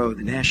NRO,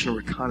 the National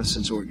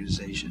Reconnaissance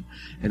Organization.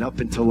 And up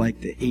until like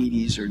the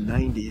 80s or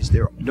 90s,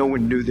 no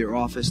one knew their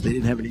office. They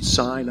didn't have any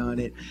sign on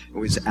it. It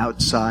was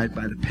outside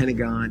by the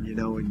Pentagon,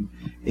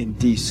 in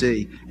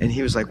D.C. And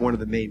he was like one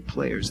of the main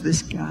players.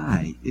 This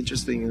guy,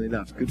 interestingly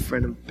enough, good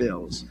friend of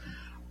Bill's,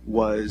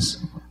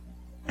 was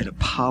an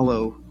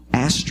Apollo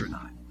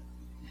astronaut.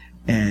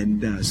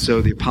 And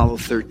so the Apollo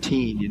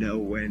 13,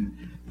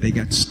 when they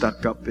got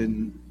stuck up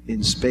in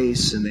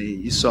space, and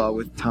you saw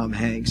with Tom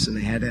Hanks, and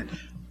they had to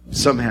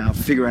somehow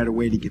figure out a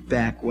way to get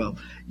back. Well,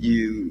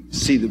 you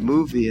see the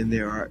movie, and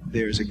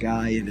there's a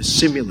guy in a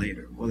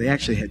simulator. Well, they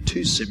actually had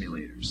two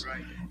simulators.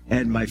 Right.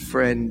 And my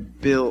friend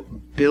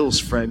Bill's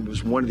friend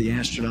was one of the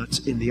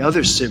astronauts in the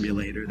other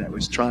simulator that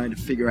was trying to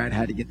figure out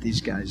how to get these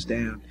guys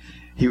down.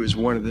 He was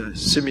one of the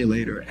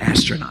simulator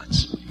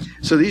astronauts.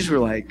 So these were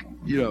like,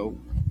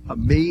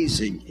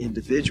 amazing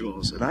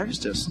individuals, and I was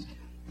just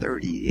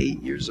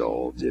 38 years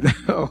old, and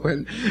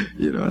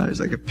I was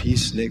like a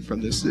peacenik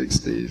from the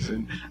 60s,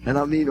 and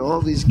I mean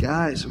all these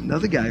guys.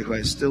 Another guy who I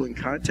was still in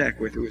contact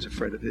with, who was a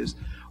friend of his,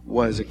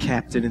 was a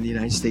captain in the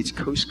United States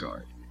Coast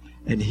Guard,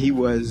 and he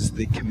was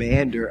the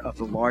commander of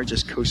the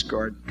largest Coast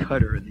Guard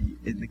cutter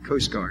in the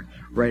Coast Guard,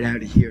 right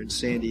out of here in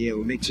San Diego.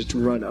 It makes its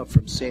run up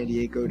from San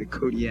Diego to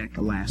Kodiak,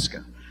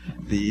 Alaska.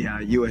 The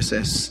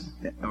USS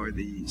or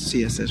the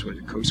CSS, what is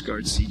it, Coast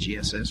Guard,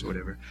 CGSS,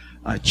 whatever,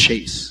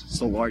 Chase. It's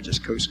the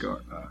largest Coast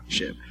Guard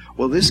ship.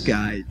 Well, this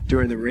guy,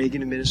 during the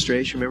Reagan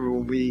administration, remember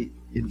when we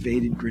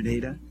invaded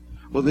Grenada?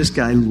 Well, this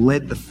guy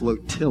led the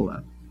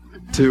flotilla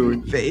to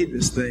invade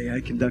this thing.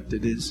 I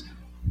conducted his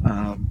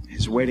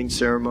wedding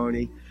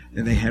ceremony,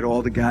 and they had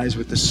all the guys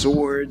with the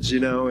swords,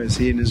 as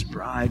he and his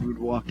bride would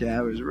walk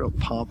out. It was a real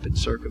pomp and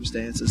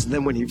circumstances. And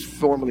then when he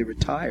formally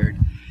retired,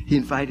 he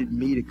invited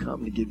me to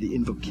come to give the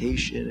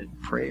invocation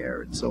and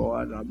prayer and so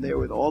on. I'm there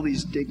with all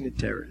these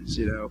dignitaries,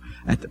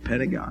 at the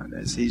Pentagon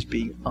as he's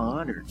being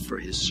honored for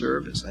his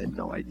service. I had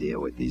no idea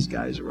what these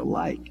guys were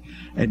like.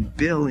 And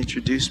Bill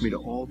introduced me to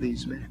all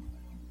these men.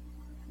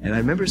 And I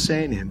remember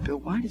saying to him, Bill,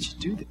 why did you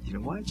do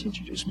that? Why did you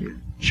introduce me to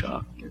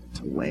Chuck and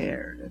to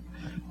Laird and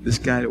this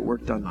guy that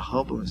worked on the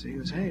Hubble? And he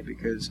goes, hey,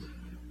 because,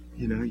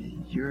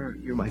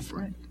 you're my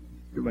friend.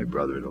 You're my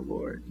brother in the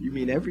Lord. You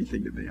mean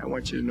everything to me. I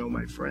want you to know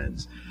my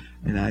friends.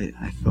 And I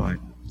thought,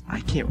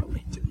 I can't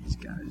relate to these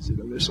guys.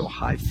 They're so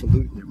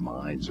highfalutin. Their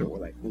minds are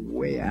like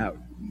way out,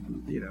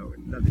 in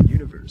another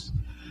universe.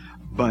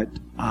 But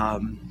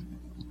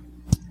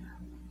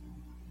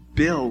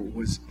Bill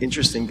was an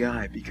interesting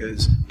guy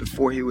because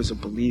before he was a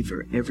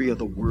believer, every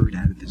other word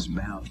out of his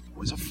mouth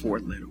was a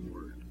 4-letter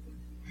word,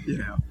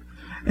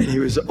 And he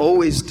was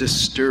always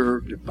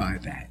disturbed by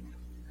that.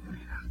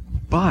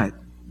 But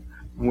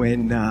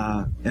when,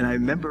 and I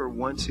remember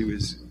once he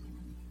was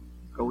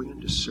going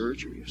into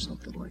surgery or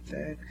something like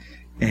that,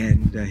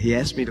 and he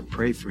asked me to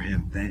pray for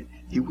him that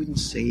he wouldn't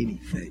say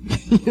anything,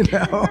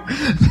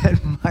 that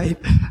might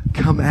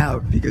come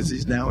out because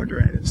he's now under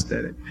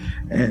anesthetic.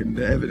 And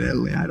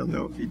evidently, I don't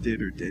know if he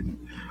did or didn't.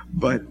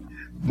 But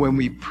when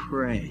we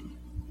pray,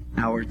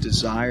 our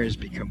desires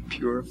become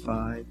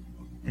purified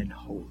and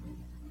holy.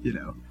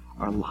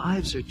 Our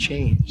lives are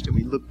changed, and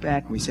we look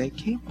back and we say, I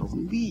can't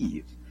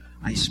believe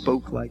I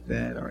spoke like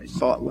that, or I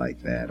thought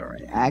like that, or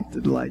I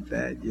acted like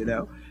that,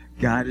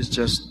 God has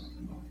just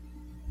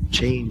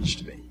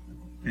changed me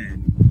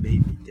and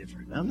made me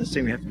different. I'm not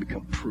saying we have to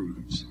become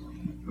prudes,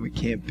 and we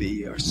can't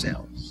be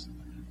ourselves.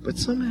 But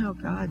somehow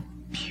God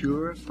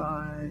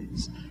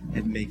purifies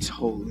and makes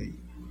holy,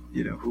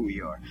 who we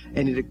are.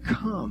 And it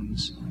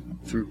comes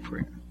through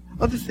prayer.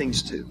 Other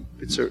things too,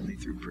 but certainly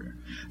through prayer.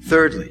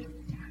 Thirdly,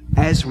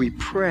 as we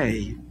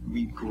pray,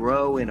 we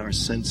grow in our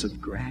sense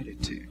of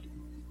gratitude.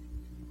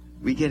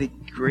 We get a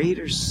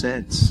greater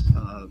sense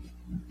of,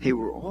 hey,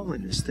 we're all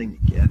in this thing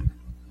together.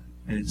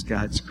 And it's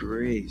God's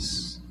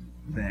grace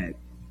that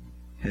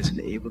has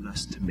enabled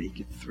us to make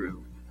it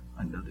through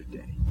another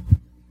day.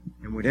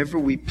 And whatever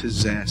we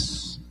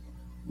possess,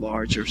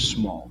 large or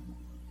small,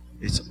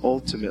 it's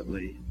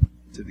ultimately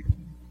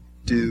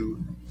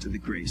due to the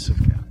grace of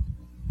God.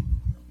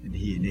 And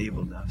He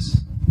enabled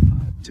us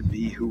to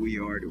be who we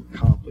are, to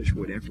accomplish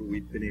whatever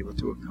we've been able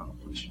to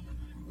accomplish,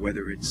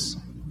 whether it's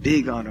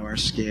big on our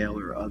scale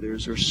or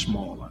others or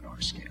small on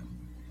our scale.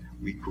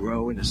 We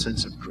grow in a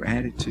sense of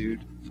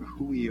gratitude for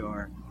who we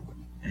are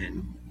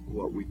and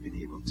what we've been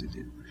able to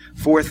do.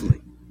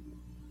 Fourthly,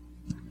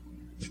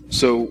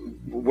 so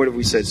what have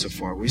we said so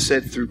far? We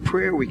said through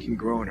prayer we can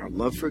grow in our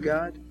love for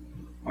God,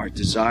 our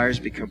desires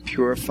become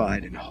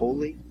purified and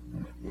holy,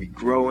 we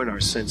grow in our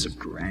sense of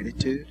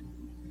gratitude,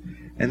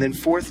 and then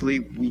fourthly,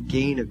 we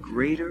gain a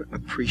greater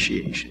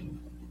appreciation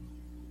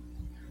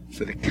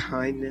for the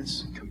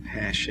kindness,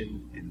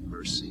 compassion, and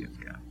mercy of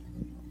God.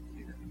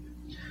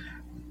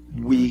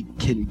 We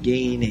can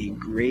gain a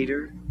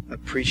greater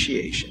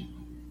appreciation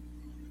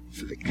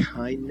for the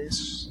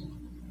kindness,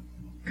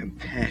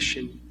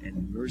 compassion,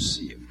 and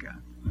mercy of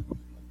God.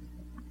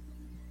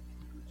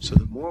 So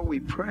the more we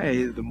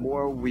pray, the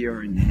more we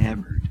are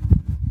enamored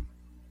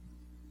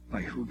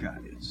by who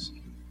God is.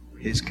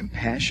 His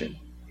compassion,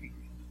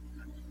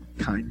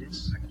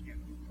 kindness.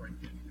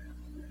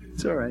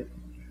 It's all right.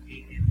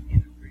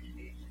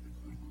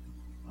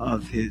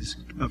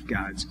 Of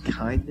God's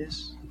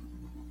kindness,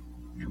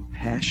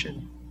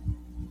 compassion,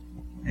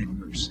 and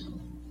mercy.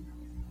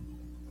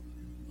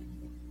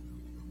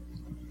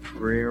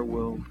 Prayer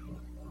will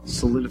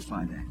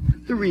solidify that.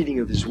 The reading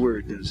of His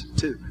Word does it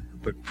too.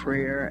 But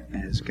prayer,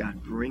 as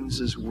God brings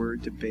His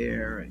Word to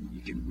bear, and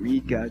you can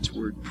read God's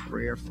Word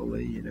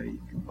prayerfully, you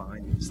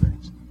combine these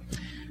things.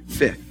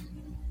 Fifth,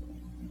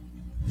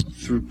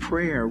 through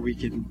prayer we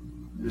can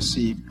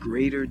receive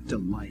greater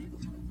delight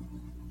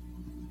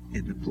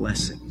in the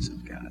blessings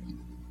of God.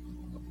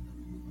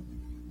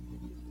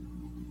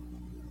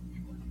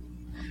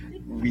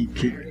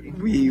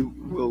 We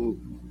will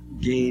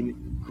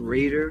gain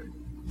greater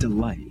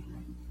delight,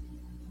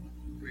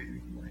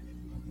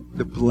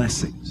 the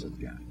blessings of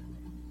God.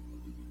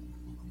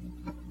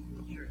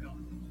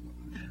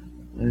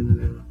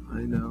 I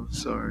know,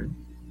 sorry.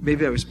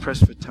 Maybe I was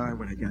pressed for time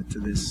when I got to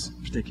this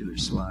particular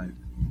slide.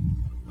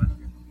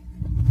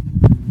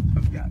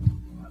 Of God.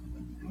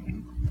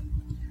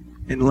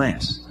 And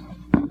last,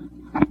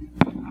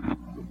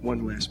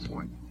 one last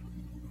point.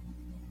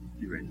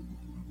 You ready?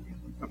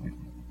 Okay.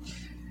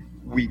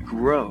 We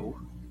grow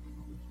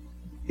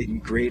in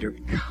greater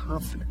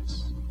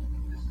confidence.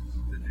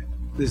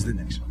 This is the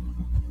next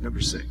one. Number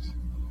 6.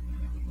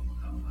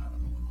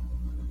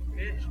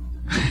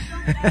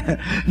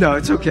 No,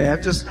 it's okay.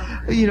 I'm just,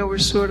 we're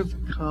sort of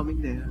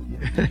calming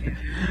down.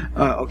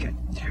 Okay.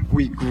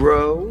 We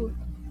grow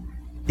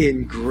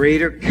in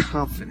greater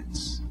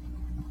confidence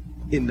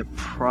in the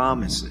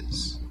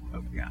promises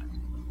of God.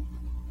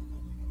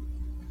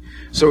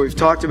 So we've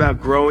talked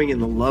about growing in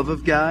the love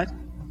of God.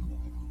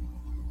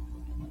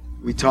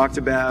 We talked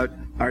about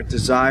our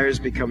desires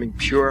becoming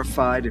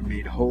purified and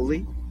made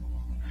holy.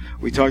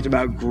 We talked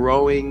about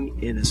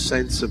growing in a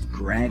sense of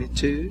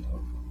gratitude.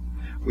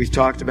 We've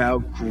talked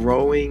about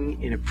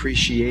growing in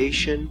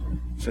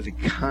appreciation for the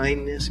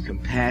kindness,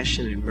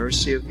 compassion, and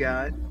mercy of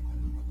God.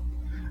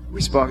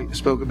 We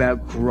spoke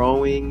about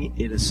growing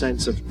in a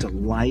sense of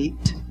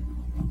delight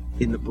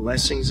in the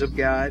blessings of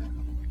God.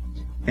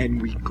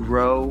 And we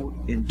grow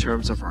in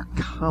terms of our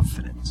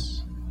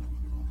confidence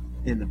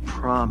in the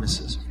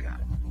promises of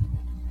God.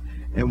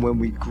 And when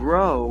we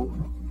grow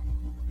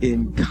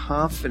in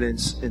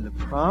confidence in the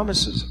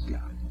promises of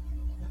God,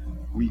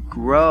 we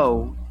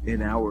grow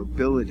in our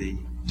ability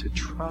to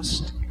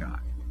trust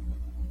God.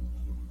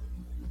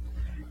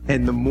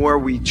 And the more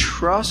we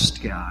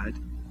trust God,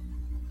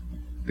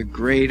 the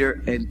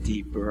greater and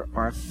deeper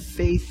our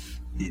faith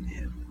in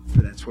Him.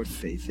 For that's what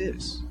faith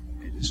is.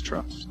 It is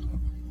trust.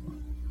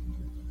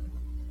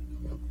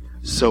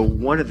 So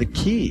one of the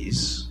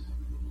keys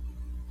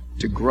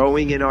to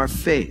growing in our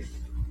faith,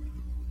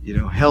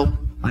 help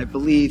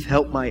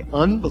my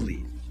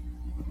unbelief,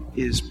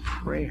 is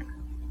prayer.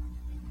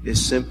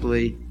 Is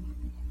simply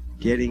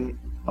getting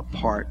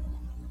apart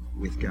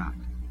with God.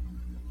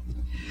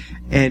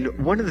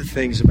 And one of the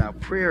things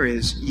about prayer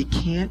is you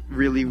can't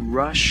really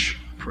rush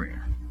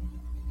prayer.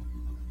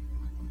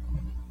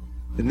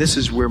 And this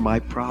is where my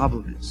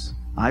problem is.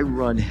 I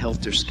run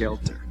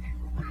helter-skelter,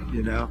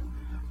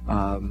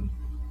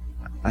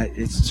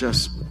 it's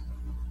just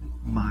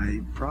my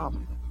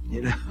problem,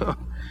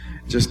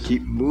 Just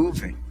keep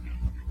moving.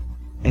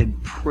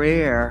 And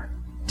prayer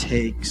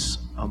takes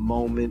a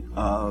moment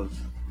of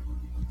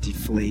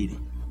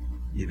deflating,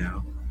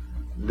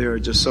 There are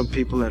just some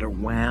people that are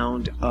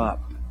wound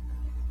up,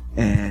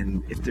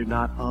 and if they're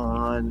not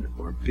on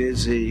or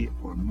busy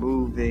or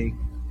moving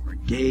or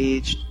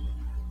engaged,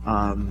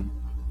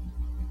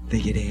 they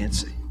get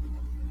antsy.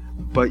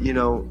 But,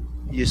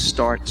 you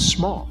start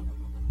small.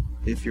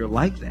 If you're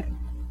like that,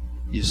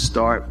 you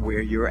start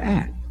where you're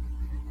at,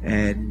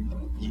 and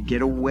you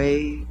get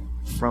away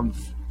from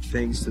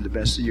things to the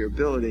best of your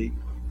ability,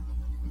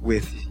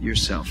 with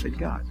yourself and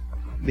God.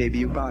 Maybe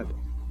your Bible.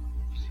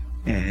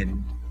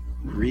 And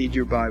read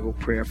your Bible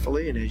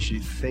prayerfully, and as you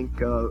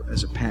think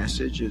as a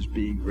passage is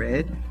being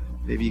read,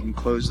 maybe you can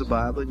close the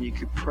Bible and you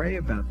could pray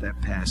about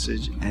that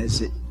passage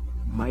as it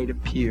might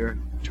appear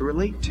to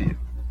relate to you.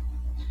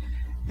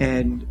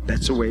 And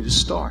that's a way to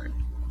start.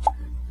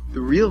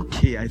 The real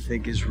key, I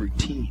think, is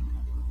routine.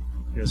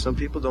 Some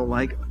people don't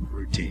like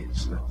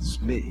routines.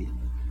 That's me.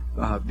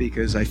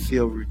 Because I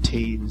feel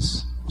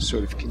routines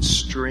sort of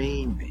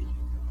constrain me.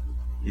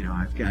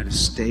 I've got to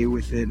stay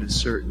within a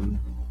certain,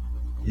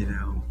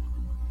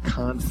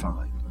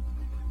 confine.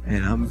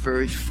 And I'm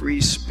very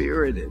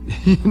free-spirited,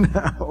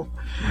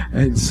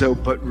 And so,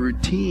 but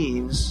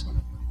routines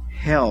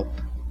help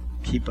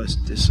keep us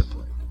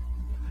disciplined.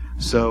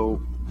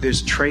 So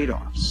there's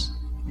trade-offs.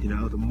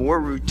 The more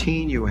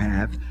routine you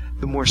have,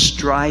 the more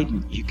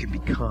strident you can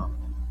become.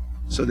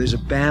 So there's a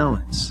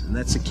balance, and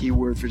that's a key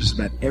word for just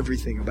about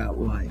everything about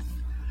life.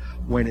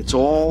 When it's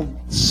all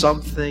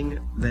something,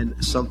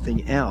 then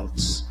something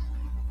else,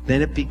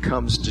 then it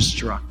becomes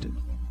destructive.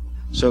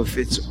 So if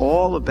it's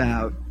all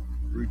about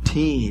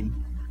routine,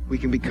 we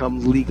can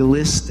become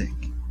legalistic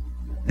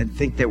and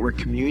think that we're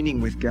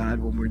communing with God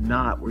when we're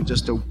not. We're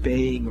just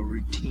obeying a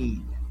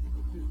routine.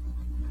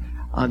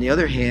 On the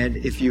other hand,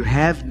 if you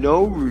have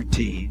no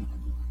routine,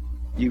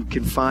 you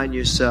can find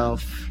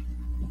yourself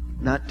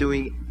not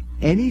doing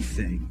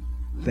anything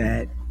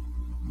that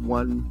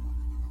one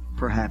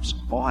perhaps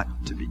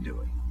ought to be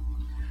doing.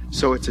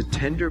 So it's a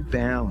tender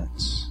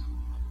balance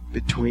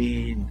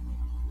between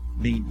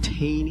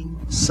maintaining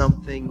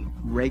something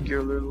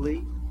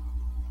regularly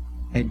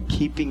and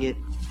keeping it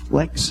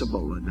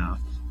flexible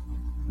enough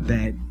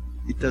that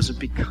it doesn't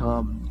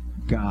become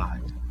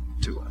God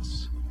to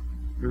us.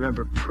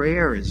 Remember,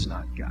 prayer is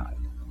not God.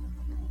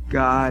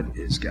 God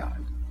is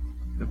God.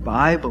 The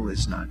Bible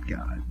is not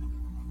God.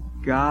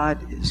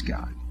 God is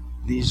God.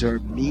 These are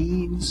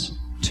means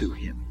to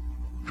Him.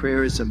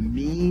 Prayer is a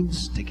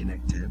means to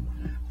connect to Him.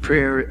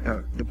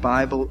 The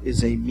Bible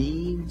is a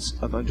means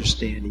of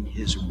understanding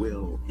His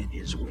will and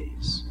His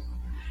ways.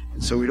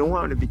 And so we don't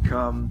want to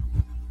become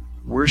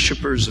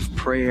worshipers of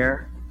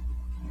prayer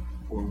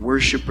or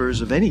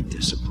worshipers of any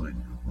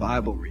discipline,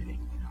 Bible reading.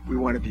 We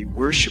want to be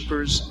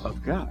worshipers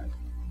of God.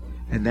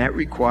 And that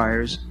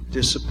requires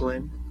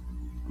discipline,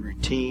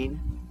 routine,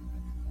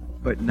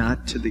 but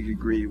not to the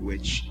degree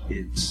which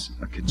it's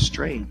a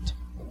constraint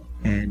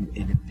and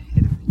an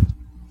impediment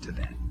to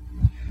that.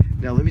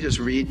 Now let me just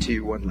read to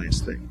you one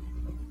last thing.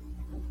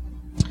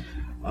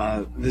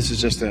 This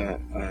is just a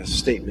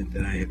statement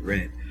that I had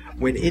read.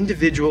 When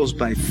individuals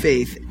by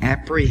faith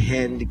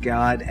apprehend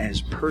God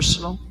as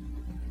personal,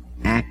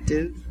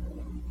 active,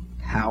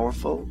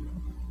 powerful,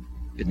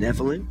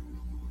 benevolent,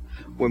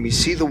 when we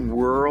see the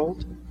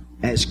world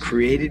as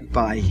created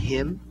by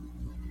Him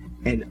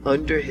and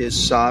under His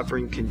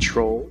sovereign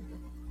control,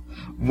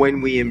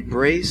 when we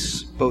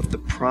embrace both the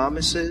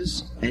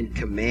promises and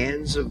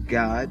commands of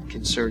God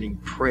concerning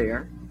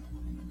prayer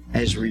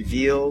as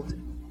revealed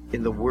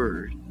in the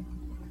Word,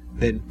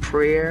 then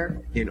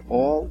prayer in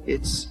all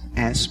its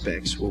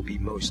aspects will be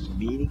most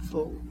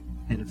meaningful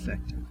and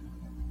effective.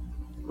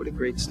 What a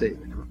great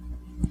statement,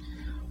 huh?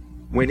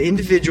 When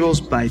individuals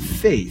by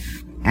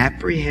faith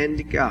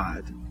apprehend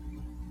God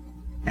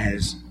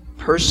as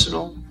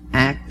personal,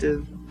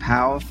 active,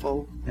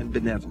 powerful, and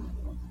benevolent.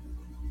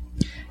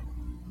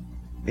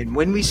 And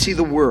when we see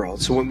the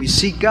world, so when we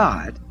see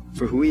God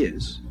for who He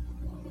is,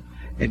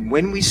 and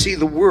when we see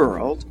the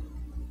world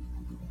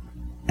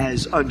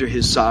as under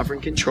His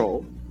sovereign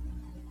control,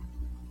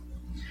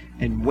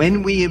 and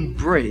when we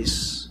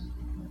embrace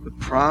the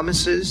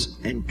promises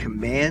and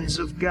commands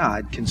of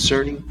God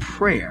concerning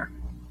prayer,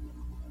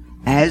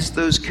 as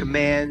those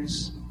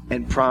commands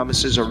and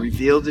promises are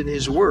revealed in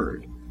His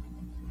Word,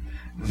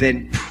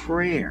 then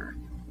prayer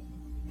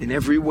in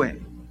every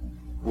way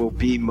will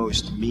be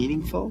most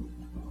meaningful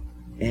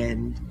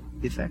and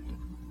effective.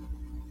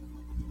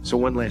 So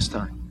one last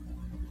time.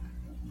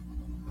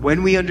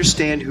 When we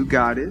understand who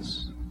God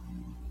is,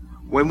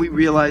 when we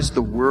realize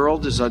the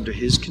world is under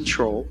His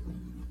control,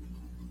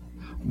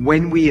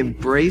 when we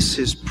embrace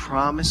His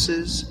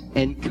promises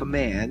and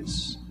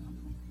commands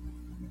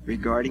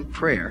regarding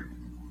prayer,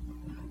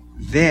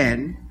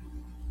 then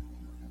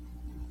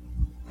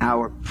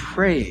our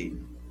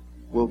praying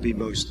will be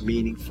most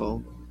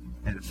meaningful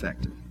and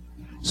effective.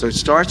 So it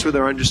starts with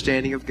our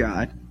understanding of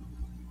God.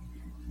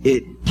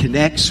 It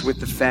connects with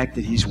the fact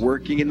that He's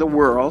working in the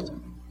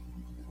world,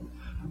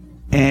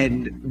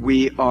 and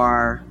we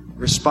are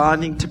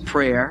responding to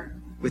prayer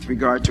with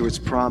regard to its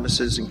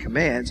promises and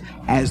commands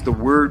as the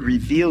Word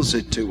reveals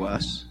it to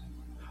us.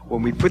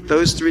 When we put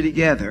those three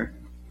together,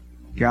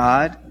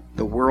 God,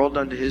 the world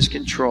under His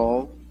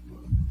control,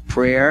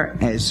 prayer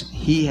as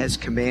He has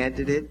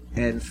commanded it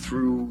and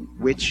through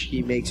which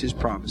He makes His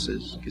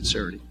promises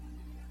concerning,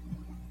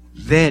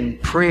 then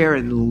prayer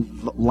in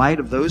light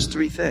of those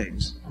three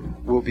things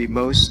will be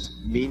most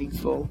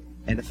meaningful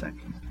and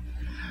effective.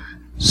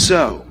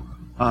 So,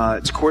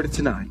 it's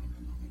 8:45.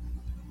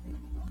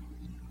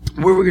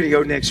 Where we're going to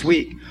go next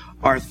week,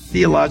 are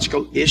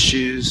theological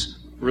issues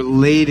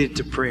related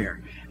to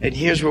prayer. And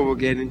here's where we'll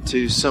get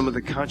into some of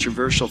the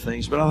controversial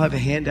things, but I'll have a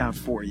handout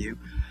for you,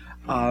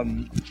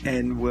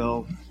 and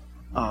we'll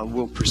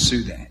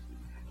pursue that.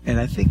 And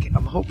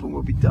I'm hoping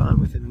we'll be done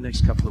within the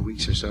next couple of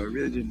weeks or so. I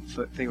really didn't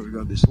think it would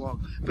go this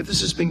long. But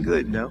this has been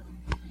good, no?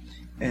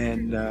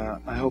 And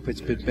I hope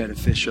it's been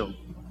beneficial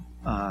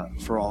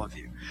for all of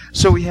you.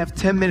 So we have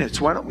 10 minutes.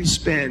 Why don't we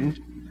spend,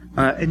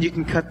 and you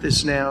can cut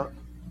this now.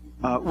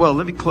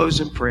 Let me close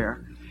in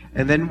prayer.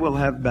 And then we'll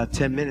have about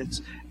 10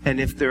 minutes. And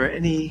if there are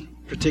any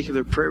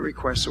particular prayer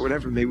requests or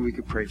whatever, maybe we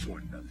could pray for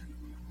one another.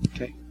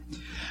 Okay?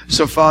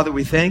 So, Father,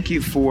 we thank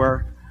you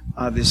for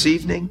this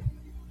evening.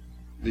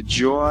 The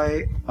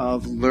joy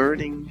of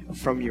learning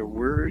from your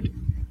word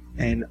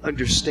and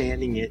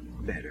understanding it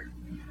better.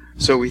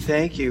 So we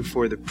thank you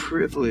for the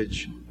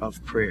privilege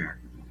of prayer.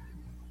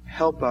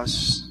 Help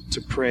us to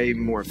pray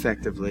more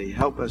effectively.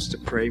 Help us to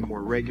pray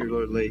more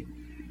regularly.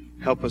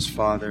 Help us,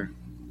 Father,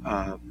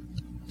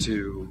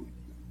 to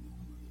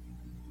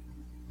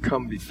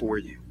come before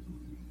you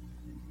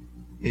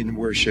in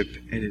worship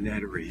and in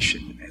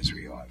adoration as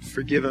we ought.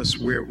 Forgive us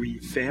where we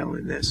fail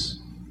in this.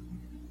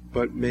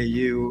 But may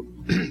you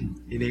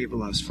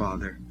enable us,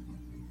 Father,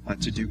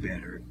 to do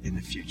better in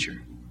the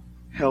future.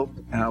 Help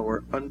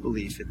our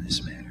unbelief in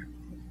this matter.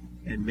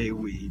 And may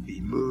we be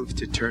moved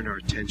to turn our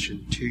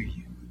attention to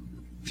you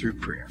through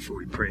prayer. For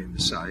we pray in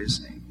Messiah's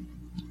name.